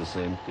exactly the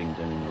same thing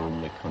than in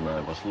Rumnikon. I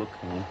was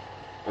looking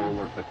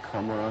over the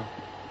camera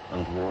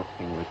and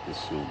working with the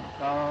zoom.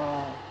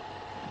 Ah.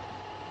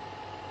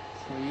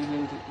 So you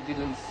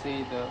didn't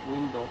see the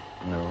window?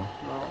 No.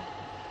 No.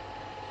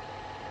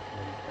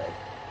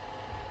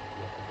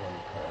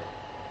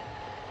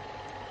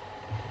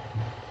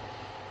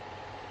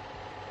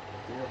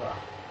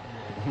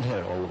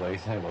 There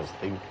always I was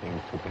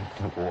thinking to get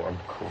the warm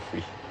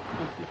coffee.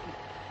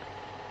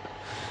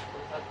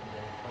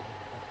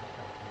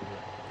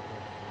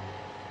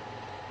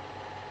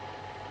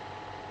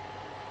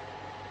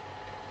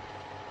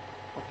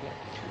 Okay.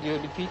 Could you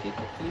repeat it,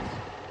 please?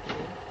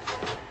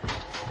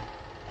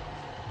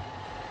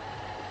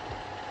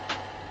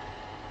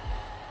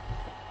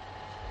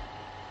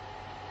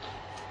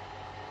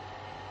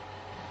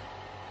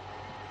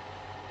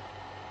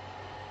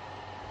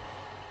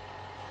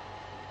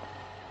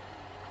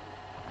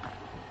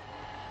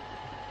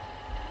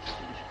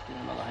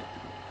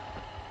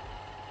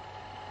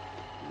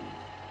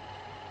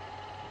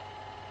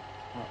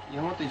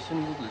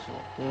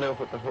 No,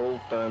 but the whole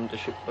time the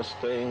ship was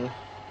staying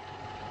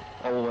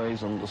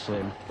always on the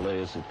same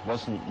place. It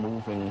wasn't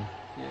moving.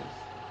 Yes.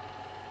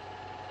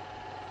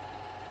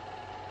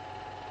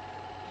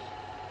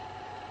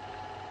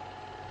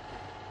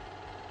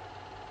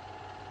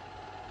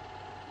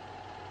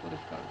 What is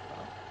that?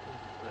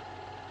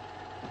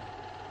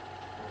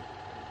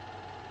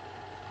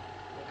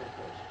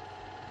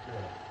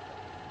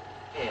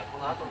 こ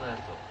の後のやつ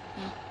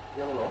を。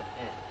やるの？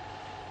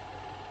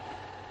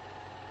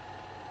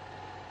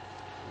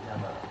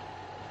山。聞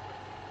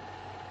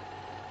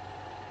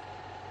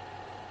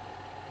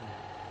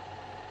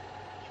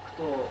く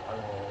と現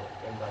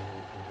場に行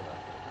くんじゃなく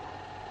て、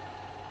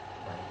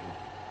前に。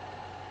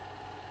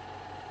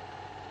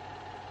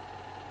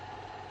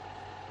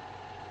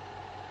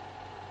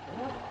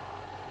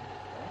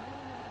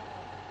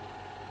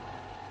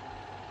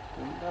ゴ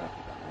ミだらけ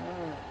だ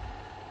ね。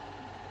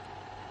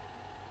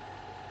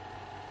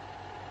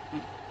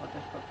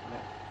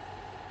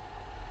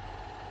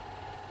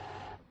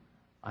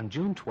On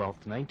June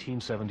 12,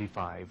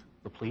 1975,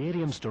 the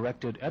Pleiadians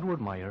directed Edward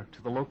Meier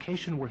to the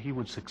location where he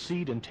would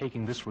succeed in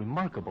taking this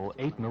remarkable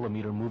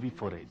 8mm movie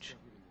footage.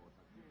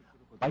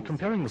 By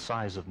comparing the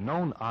size of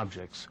known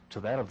objects to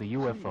that of the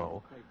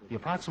UFO, the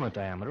approximate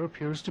diameter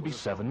appears to be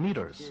 7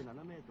 meters.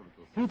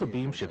 Here the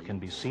beam ship can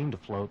be seen to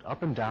float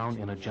up and down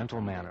in a gentle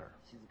manner.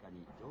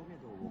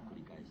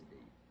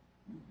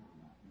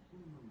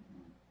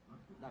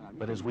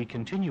 But as we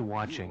continue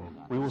watching,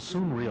 we will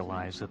soon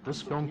realize that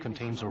this film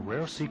contains a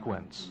rare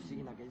sequence,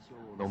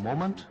 the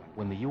moment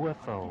when the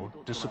UFO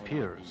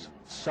disappears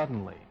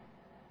suddenly.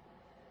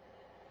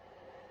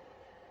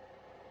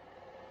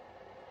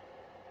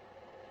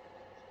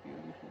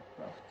 Beautiful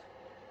craft.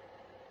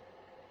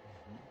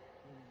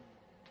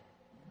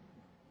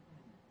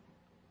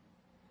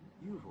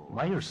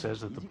 Meier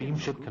says that the beam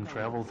ship can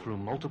travel through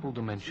multiple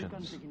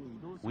dimensions.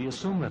 We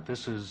assume that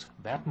this is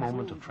that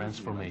moment of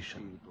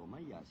transformation.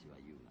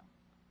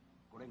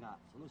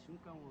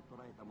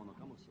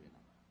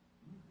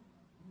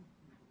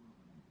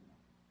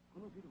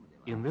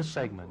 In this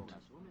segment,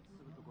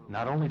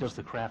 not only does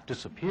the craft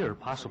disappear,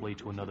 possibly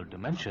to another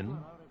dimension,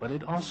 but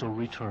it also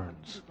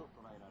returns.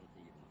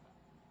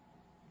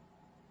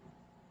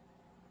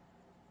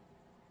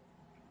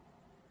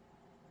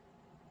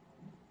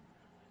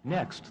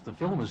 Next, the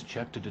film is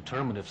checked to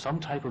determine if some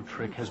type of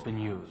trick has been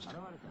used.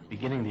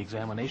 beginning the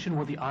examination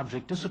where the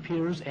object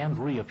disappears and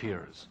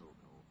reappears.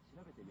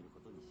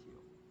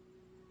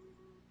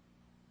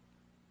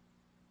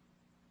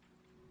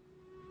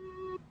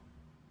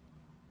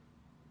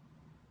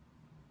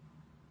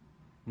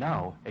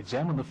 Now,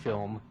 examine the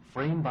film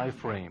frame by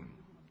frame.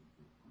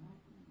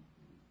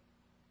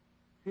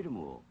 フィル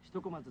ムを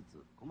一コマず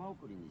つコマ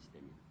送りにして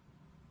みる。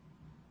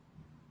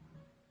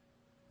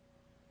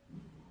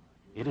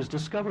 It is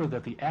discovered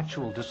that the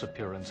actual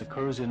disappearance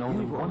occurs in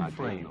only one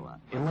frame,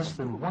 in less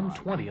than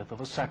 1/20th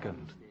of a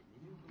second.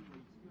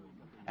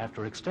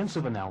 After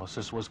extensive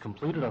analysis was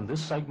completed on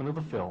this segment of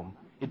the film,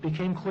 it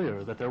became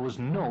clear that there was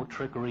no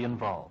trickery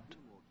involved.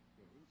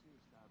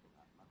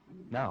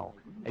 Now,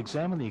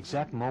 examine the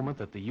exact moment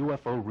that the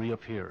UFO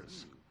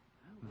reappears.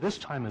 This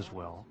time as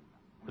well,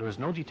 there is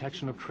no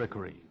detection of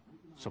trickery.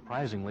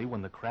 Surprisingly,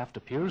 when the craft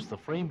appears, the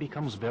frame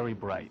becomes very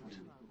bright.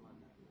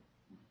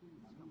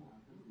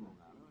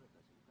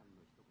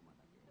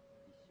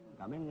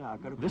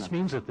 This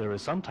means that there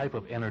is some type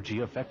of energy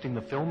affecting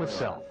the film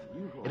itself.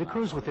 It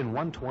occurs within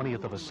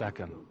 1/20th of a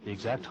second, the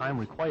exact time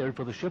required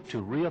for the ship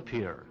to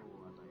reappear.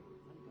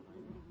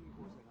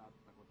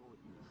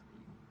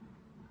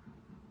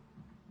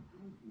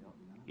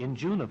 In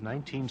June of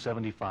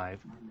 1975,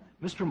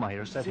 Mr.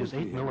 Meier set his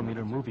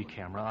 8mm movie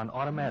camera on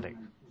automatic,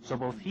 so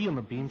both he and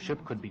the beam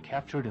ship could be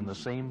captured in the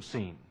same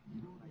scene.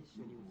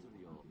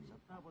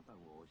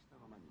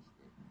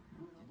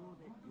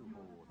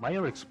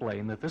 Meier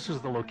explained that this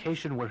is the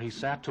location where he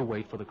sat to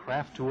wait for the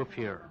craft to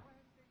appear.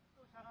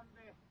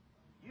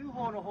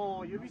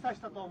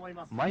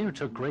 Meier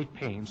took great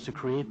pains to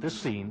create this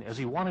scene as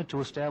he wanted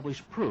to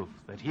establish proof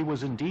that he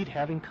was indeed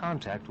having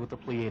contact with the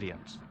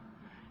Pleiadians.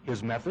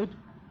 His method?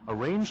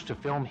 Arranged to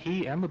film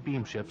he and the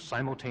beam ship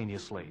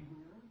simultaneously.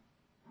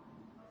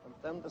 And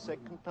then the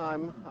second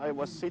time I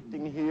was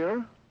sitting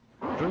here.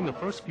 During the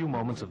first few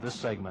moments of this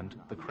segment,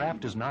 the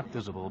craft is not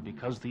visible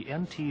because the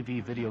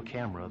NTV video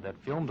camera that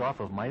filmed off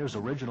of Meier's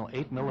original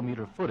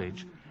 8mm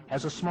footage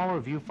has a smaller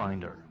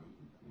viewfinder.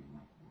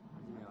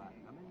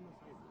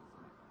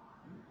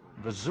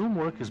 The zoom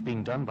work is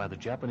being done by the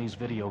Japanese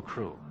video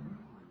crew.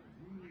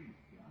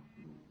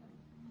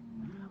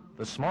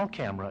 The small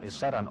camera is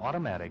set on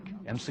automatic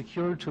and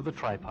secured to the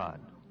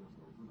tripod.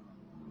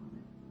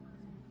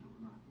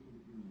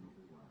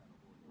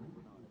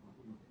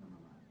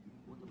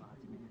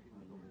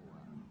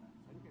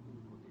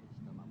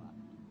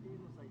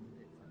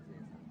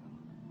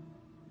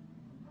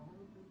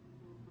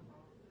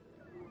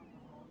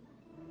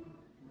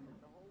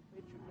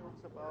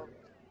 About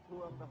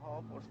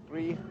 2.5 or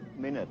 3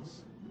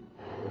 minutes.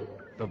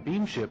 The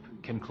beam ship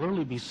can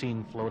clearly be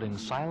seen floating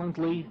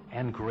silently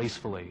and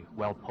gracefully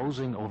while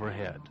posing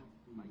overhead.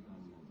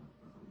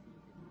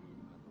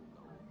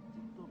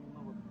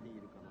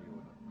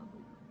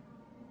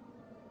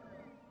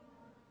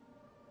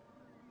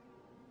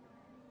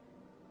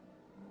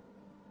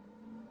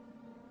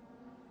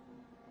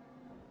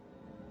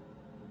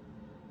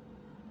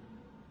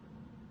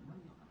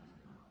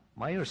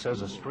 Meier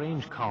says a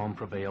strange calm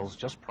prevails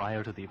just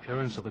prior to the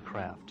appearance of the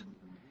craft.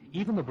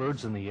 Even the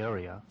birds in the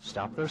area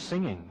stop their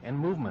singing and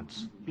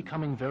movements,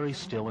 becoming very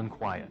still and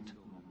quiet.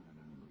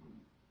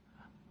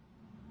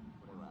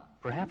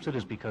 Perhaps it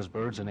is because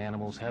birds and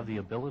animals have the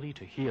ability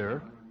to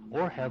hear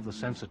or have the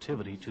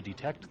sensitivity to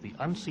detect the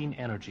unseen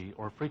energy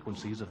or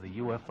frequencies of the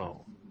UFO.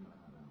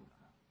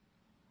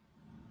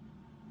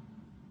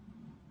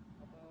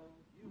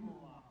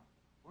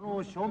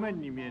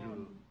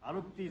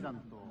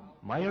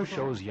 Meier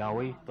shows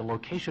Yowie the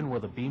location where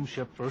the beam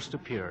ship first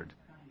appeared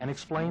and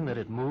explained that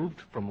it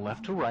moved from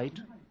left to right,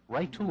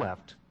 right to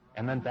left,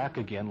 and then back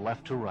again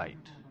left to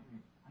right.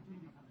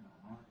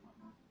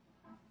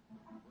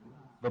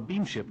 The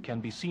beam ship can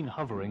be seen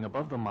hovering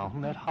above the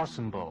mountain at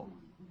Hassenbo.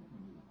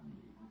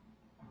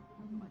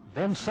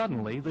 Then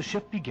suddenly the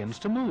ship begins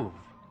to move.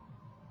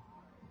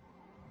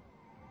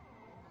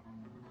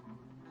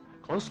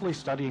 Closely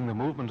studying the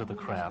movement of the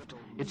craft,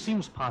 it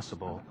seems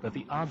possible that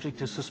the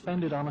object is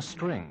suspended on a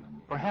string,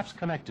 perhaps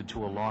connected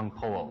to a long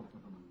pole.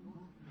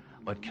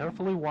 But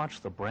carefully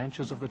watch the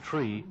branches of the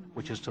tree,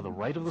 which is to the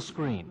right of the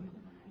screen.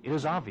 It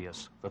is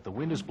obvious that the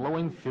wind is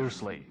blowing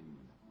fiercely.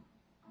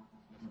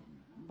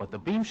 But the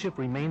beam ship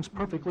remains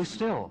perfectly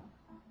still.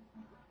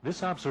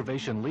 This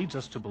observation leads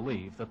us to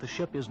believe that the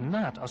ship is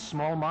not a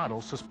small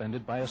model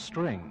suspended by a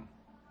string.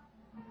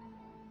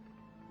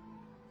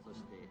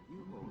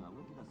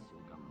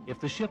 If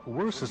the ship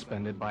were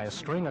suspended by a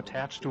string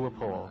attached to a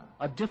pole,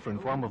 a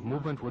different form of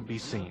movement would be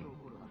seen.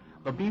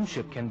 The beam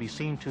ship can be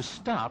seen to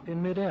stop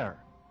in midair,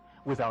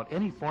 without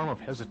any form of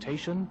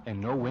hesitation and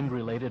no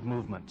wind-related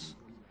movements.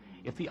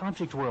 If the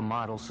object were a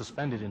model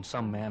suspended in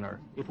some manner,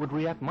 it would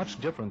react much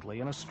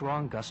differently in a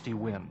strong gusty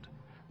wind.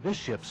 This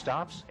ship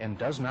stops and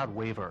does not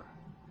waver.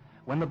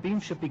 When the beam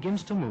ship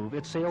begins to move,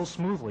 it sails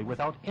smoothly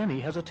without any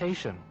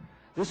hesitation.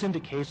 This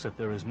indicates that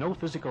there is no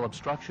physical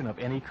obstruction of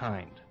any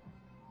kind.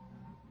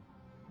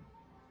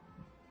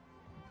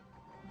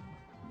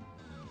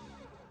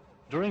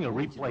 During a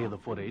replay of the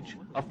footage,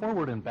 a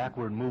forward and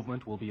backward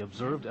movement will be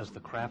observed as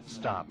the craft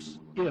stops,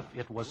 if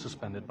it was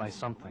suspended by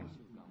something.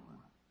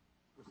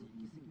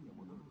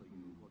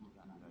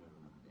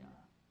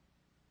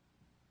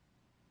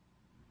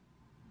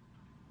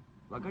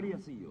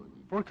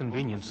 For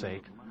convenience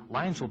sake,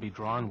 lines will be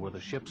drawn where the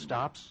ship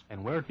stops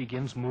and where it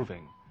begins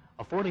moving,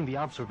 affording the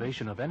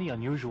observation of any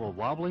unusual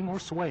wobbling or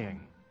swaying.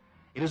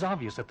 It is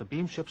obvious that the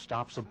beam ship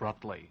stops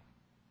abruptly.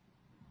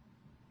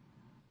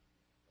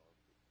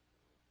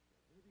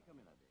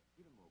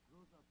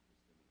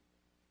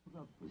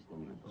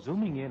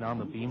 Zooming in on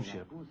the beam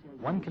ship,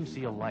 one can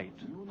see a light,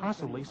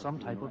 possibly some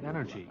type of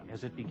energy,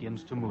 as it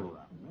begins to move.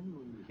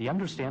 The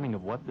understanding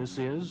of what this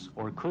is,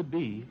 or could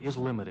be, is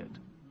limited.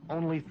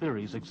 Only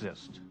theories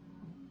exist.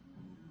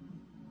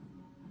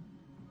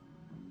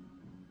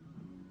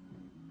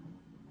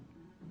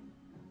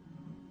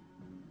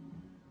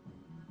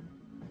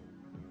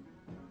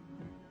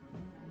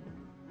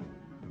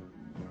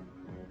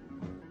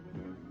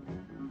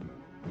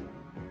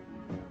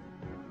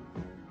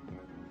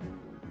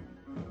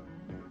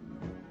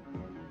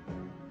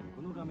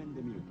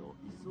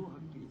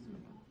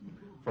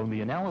 From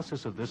the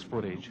analysis of this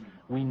footage,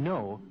 we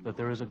know that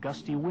there is a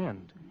gusty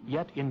wind,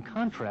 yet in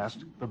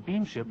contrast, the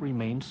beam ship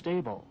remains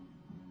stable.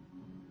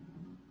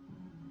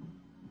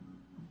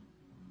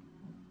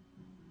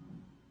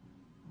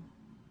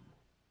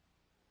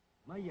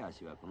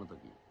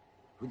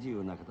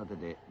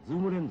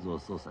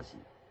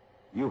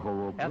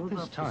 At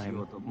this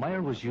time,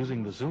 Meier was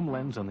using the zoom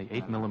lens on the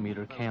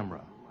 8mm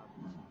camera.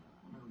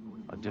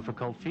 A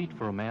difficult feat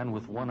for a man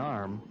with one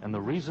arm, and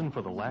the reason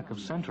for the lack of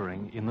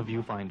centering in the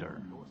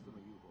viewfinder.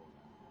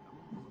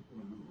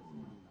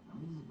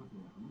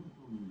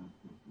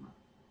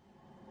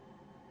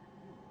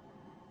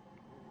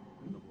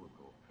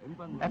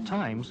 At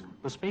times,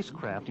 the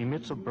spacecraft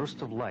emits a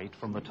burst of light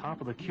from the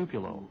top of the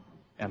cupola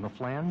and the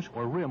flange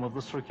or rim of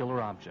the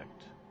circular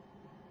object.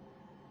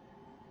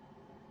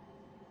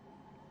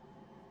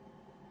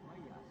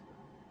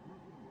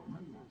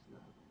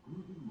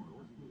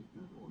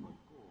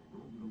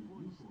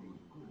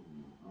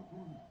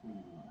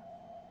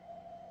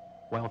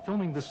 While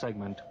filming this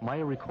segment,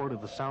 Meier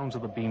recorded the sounds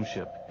of the beam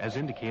ship, as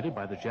indicated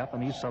by the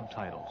Japanese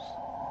subtitles.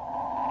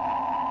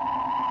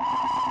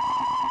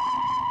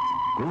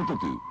 この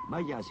時、マ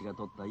イヤー氏が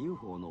撮った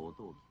UFO の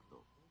音を聞く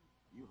と、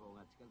UFO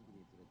が近づく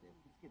につれて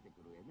吹きつけて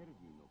くるエネル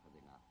ギーの風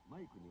がマ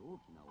イクに大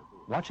きな音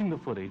を。Watching the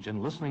footage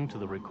and listening to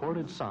the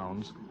recorded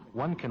sounds,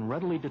 one can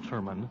readily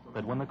determine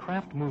that when the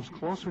craft moves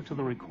closer to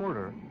the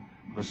recorder,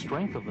 the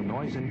strength of the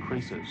noise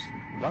increases,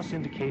 thus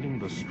indicating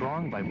the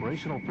strong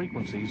vibrational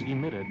frequencies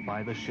emitted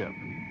by the ship.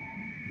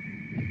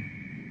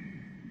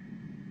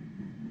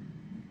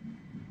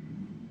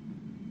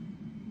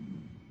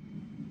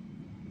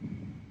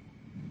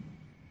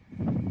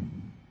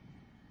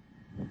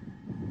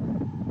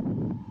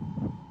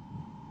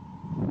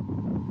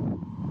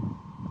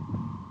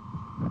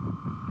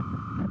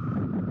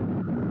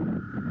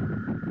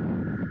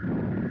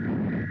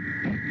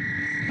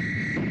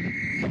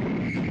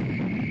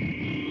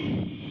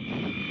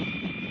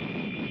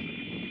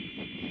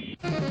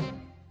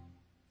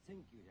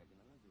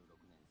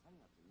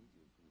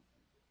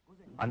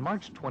 On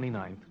March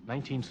 29,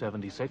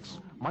 1976,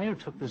 Meier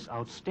took this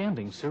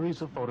outstanding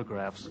series of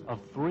photographs of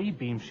 3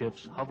 beam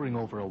ships hovering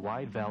over a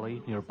wide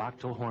valley near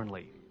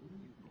Bachtel-Hornli.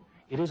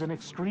 It is an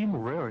extreme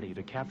rarity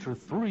to capture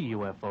 3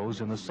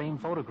 UFOs in the same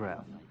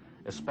photograph,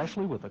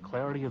 especially with the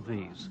clarity of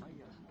these.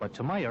 But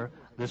to Meier,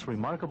 this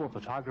remarkable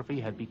photography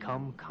had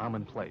become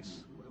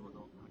commonplace.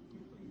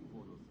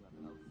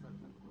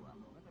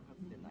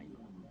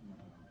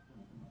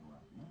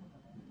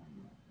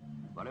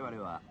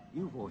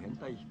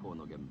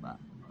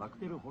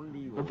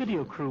 The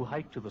video crew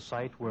hiked to the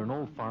site where an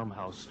old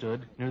farmhouse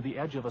stood near the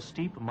edge of a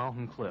steep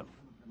mountain cliff.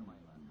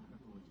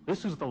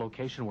 This is the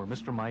location where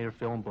Mr. Meier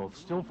filmed both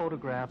still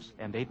photographs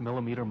and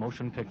 8mm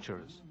motion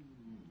pictures.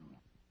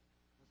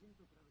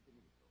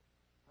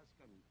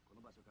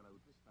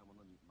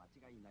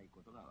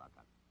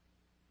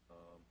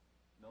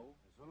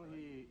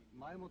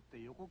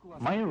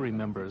 Meier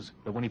remembers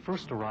that when he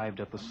first arrived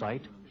at the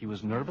site, he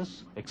was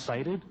nervous,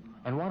 excited,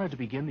 and wanted to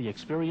begin the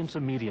experience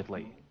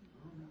immediately.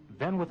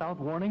 Then, without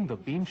warning, the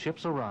beam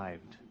ships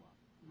arrived.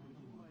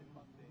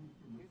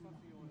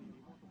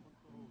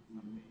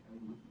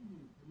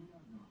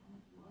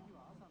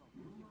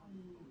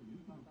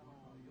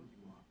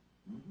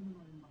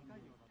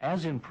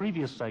 As in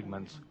previous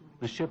segments,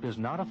 the ship is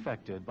not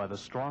affected by the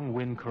strong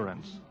wind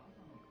currents.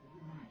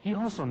 He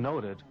also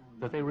noted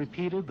that they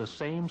repeated the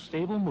same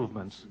stable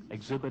movements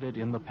exhibited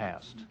in the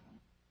past.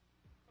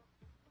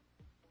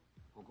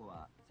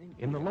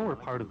 In the lower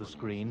part of the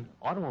screen,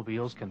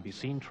 automobiles can be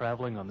seen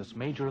traveling on this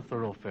major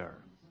thoroughfare.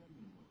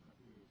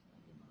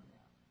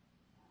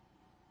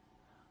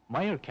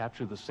 Meier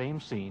captured the same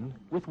scene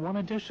with one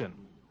addition,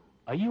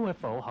 a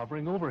UFO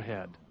hovering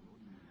overhead.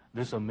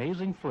 This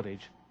amazing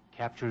footage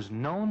captures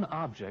known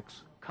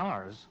objects,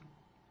 cars,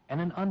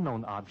 and an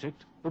unknown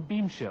object, the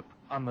beam ship,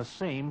 on the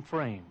same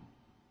frame.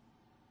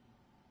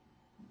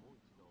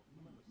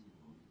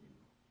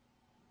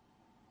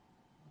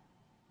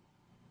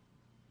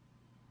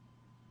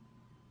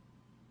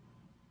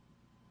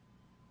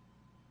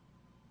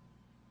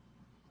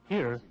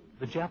 Here,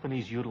 the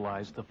Japanese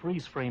utilized the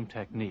freeze frame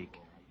technique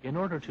in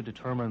order to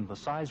determine the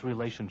size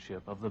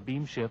relationship of the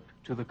beam ship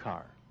to the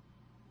car.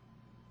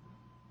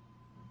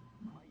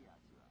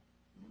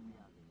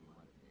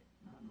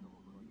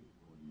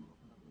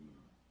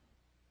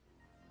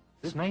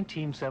 This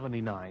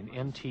 1979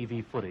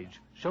 NTV footage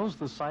shows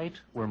the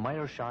site where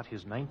Meier shot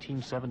his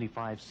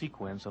 1975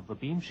 sequence of the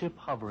beam ship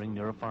hovering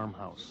near a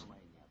farmhouse.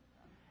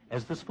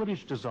 As this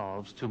footage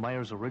dissolves to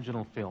Meier's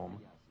original film,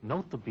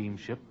 note the beam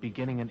ship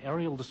beginning an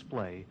aerial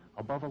display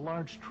above a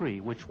large tree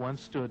which once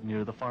stood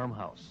near the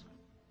farmhouse.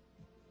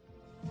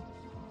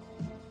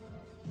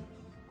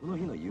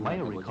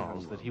 Meier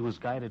recalls that he was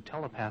guided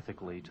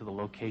telepathically to the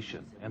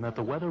location and that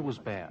the weather was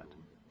bad.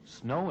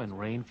 Snow and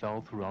rain fell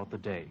throughout the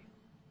day.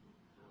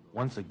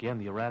 Once again,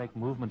 the erratic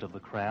movement of the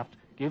craft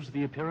gives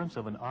the appearance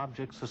of an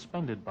object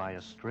suspended by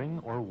a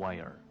string or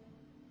wire.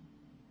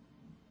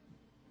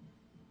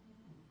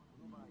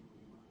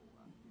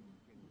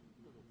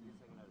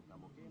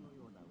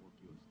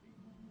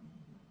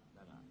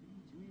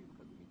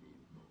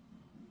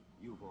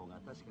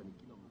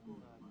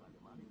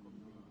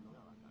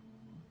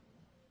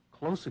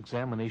 Close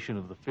examination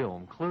of the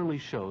film clearly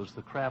shows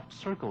the craft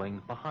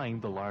circling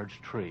behind the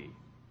large tree.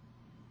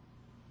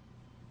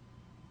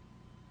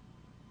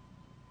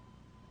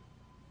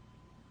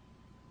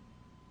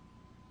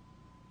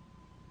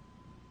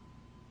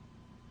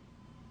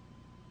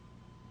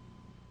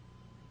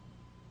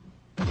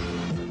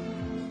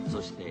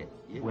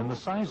 When the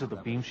size of the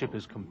beam ship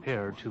is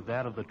compared to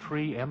that of the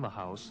tree and the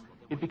house,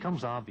 it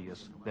becomes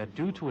obvious that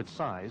due to its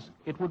size,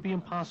 it would be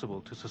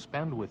impossible to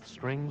suspend with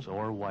strings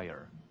or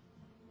wire.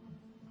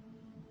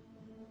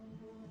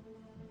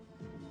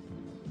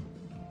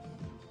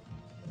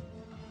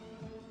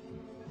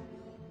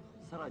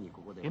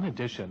 In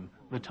addition,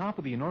 the top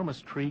of the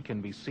enormous tree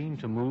can be seen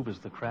to move as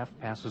the craft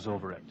passes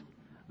over it.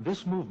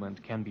 This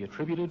movement can be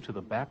attributed to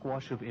the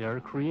backwash of air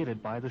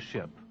created by the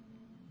ship.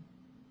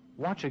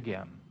 Watch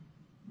again.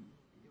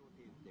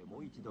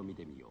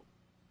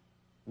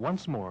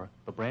 Once more,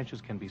 the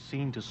branches can be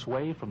seen to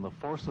sway from the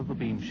force of the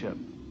beam ship.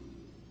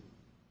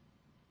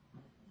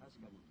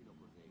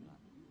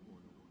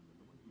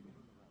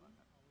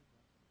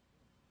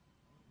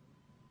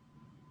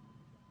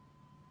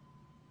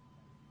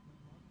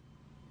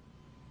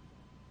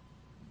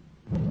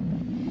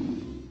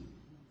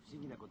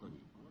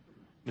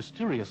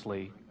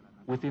 Mysteriously,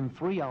 within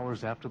 3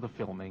 hours after the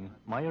filming,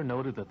 Meier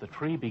noted that the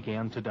tree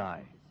began to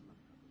die.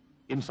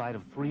 Inside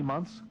of 3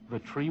 months, the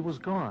tree was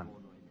gone,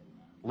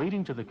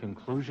 leading to the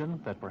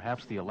conclusion that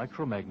perhaps the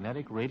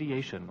electromagnetic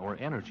radiation or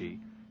energy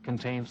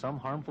contained some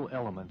harmful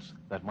elements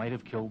that might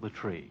have killed the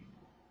tree.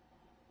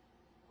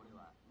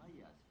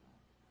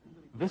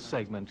 This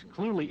segment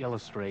clearly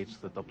illustrates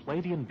that the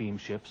Palladian beam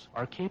ships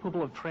are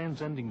capable of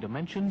transcending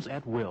dimensions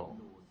at will.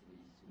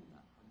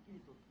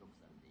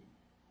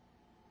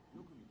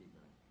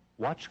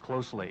 Watch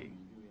closely.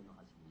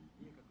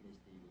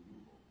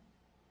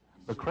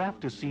 The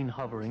craft is seen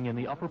hovering in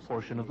the upper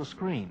portion of the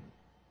screen.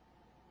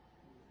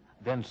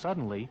 Then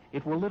suddenly,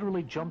 it will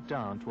literally jump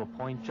down to a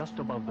point just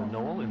above the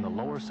knoll in the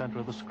lower center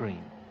of the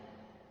screen.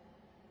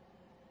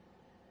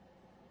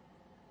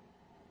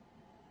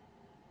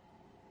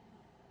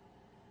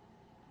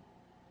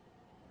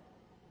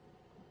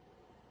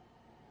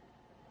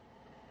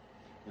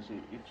 You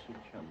see, if she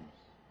jumps,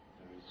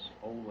 there is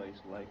always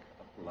like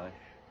a flash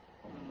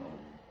coming on.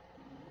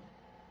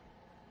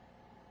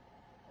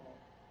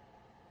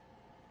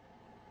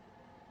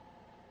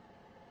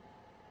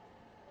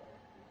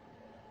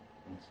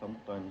 And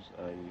sometimes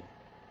I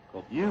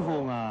got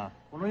UFO が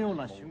このよう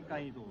な瞬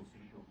間移動をす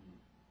ると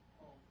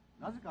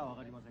き、なぜかわ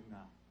かりません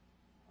が、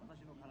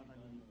私の体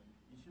に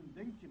一瞬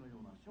電気の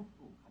ようなショッ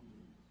クを感じ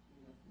るんです。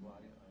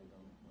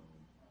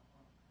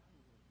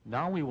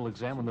 Now we will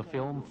examine the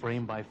film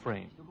frame by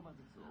frame.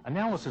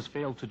 Analysis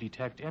failed to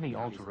detect any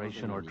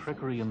alteration or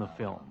trickery in the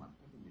film.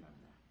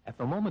 At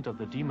the moment of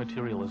the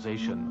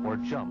dematerialization or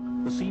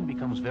jump, the scene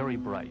becomes very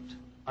bright,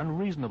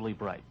 unreasonably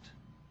bright.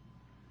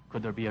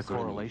 Could there be a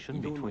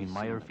correlation between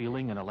Meier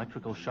feeling an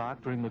electrical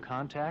shock during the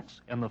contacts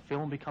and the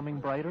film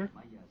becoming brighter?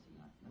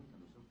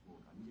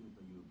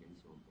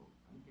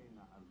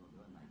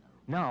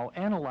 Now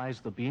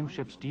analyze the beam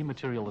ship's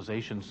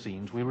dematerialization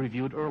scenes we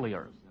reviewed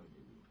earlier.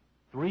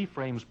 3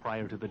 frames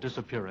prior to the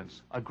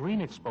disappearance, a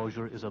green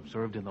exposure is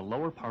observed in the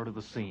lower part of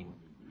the scene.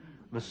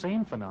 The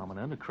same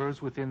phenomenon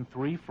occurs within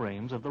 3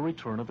 frames of the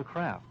return of the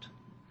craft.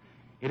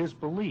 It is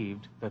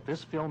believed that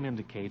this film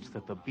indicates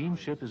that the beam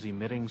ship is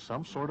emitting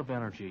some sort of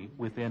energy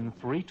within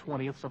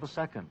 3/20ths of a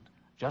second,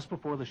 just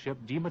before the ship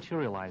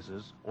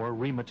dematerializes or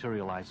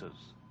rematerializes.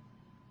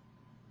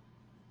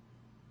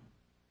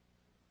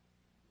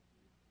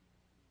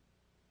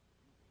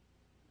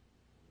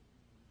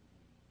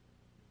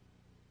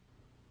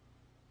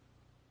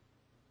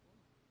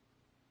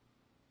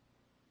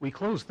 We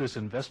close this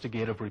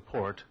investigative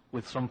report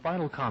with some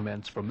final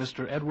comments from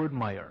Mr. Edward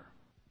Meier.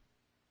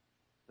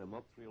 The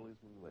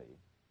materialism way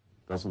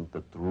doesn't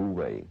the true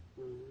way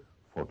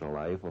for the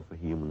life of a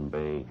human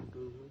being.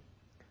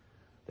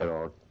 There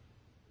are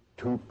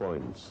 2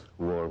 points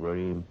who are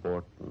very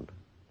important,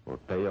 or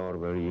they are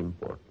very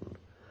important.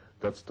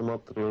 That's the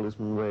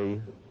materialism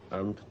way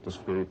and the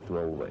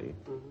spiritual way.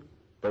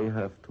 They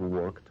have to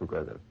work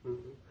together.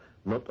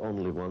 Not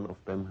only one of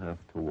them have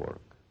to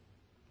work.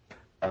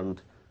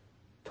 And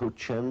to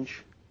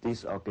change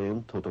this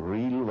again to the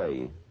real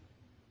way,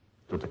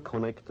 to the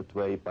connected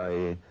way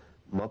by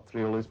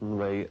materialism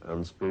way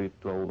and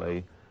spiritual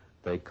way,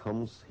 they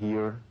comes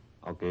here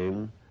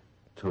again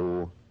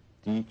to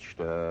teach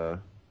the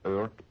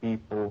earth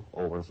people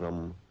over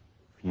some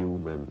few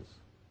months.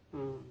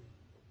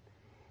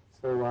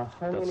 So how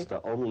That's many...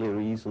 the only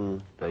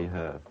reason they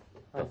have.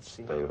 That's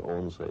their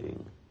own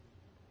saying.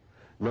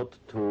 Not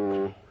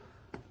to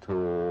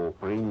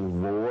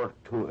bring war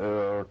to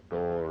earth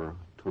or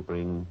to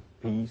bring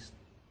peace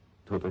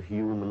to the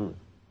human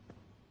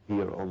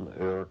here on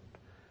earth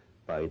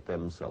by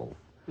themselves.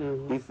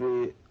 If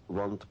we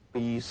want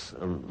peace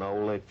and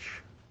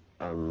knowledge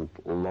and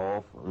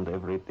love and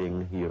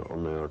everything here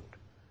on earth,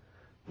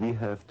 we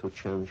have to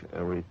change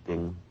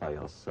everything by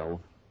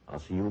ourselves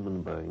as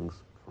human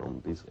beings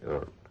from this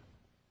earth.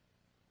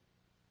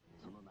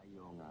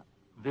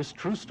 This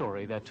true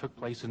story that took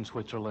place in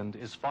Switzerland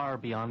is far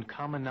beyond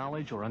common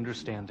knowledge or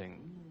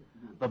understanding.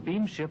 The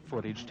beam ship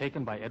footage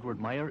taken by Edward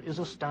Meier is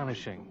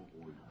astonishing,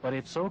 but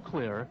it's so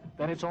clear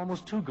that it's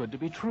almost too good to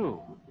be true.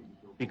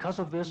 Because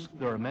of this,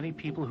 there are many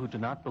people who do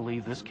not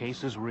believe this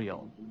case is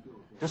real.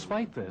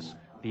 Despite this,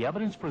 the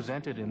evidence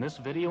presented in this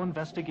video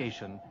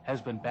investigation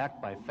has been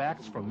backed by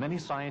facts from many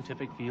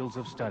scientific fields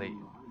of study.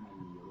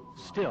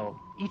 Still,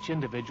 each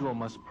individual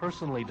must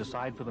personally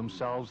decide for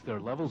themselves their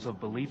levels of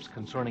beliefs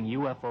concerning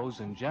UFOs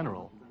in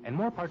general, and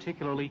more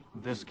particularly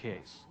this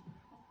case.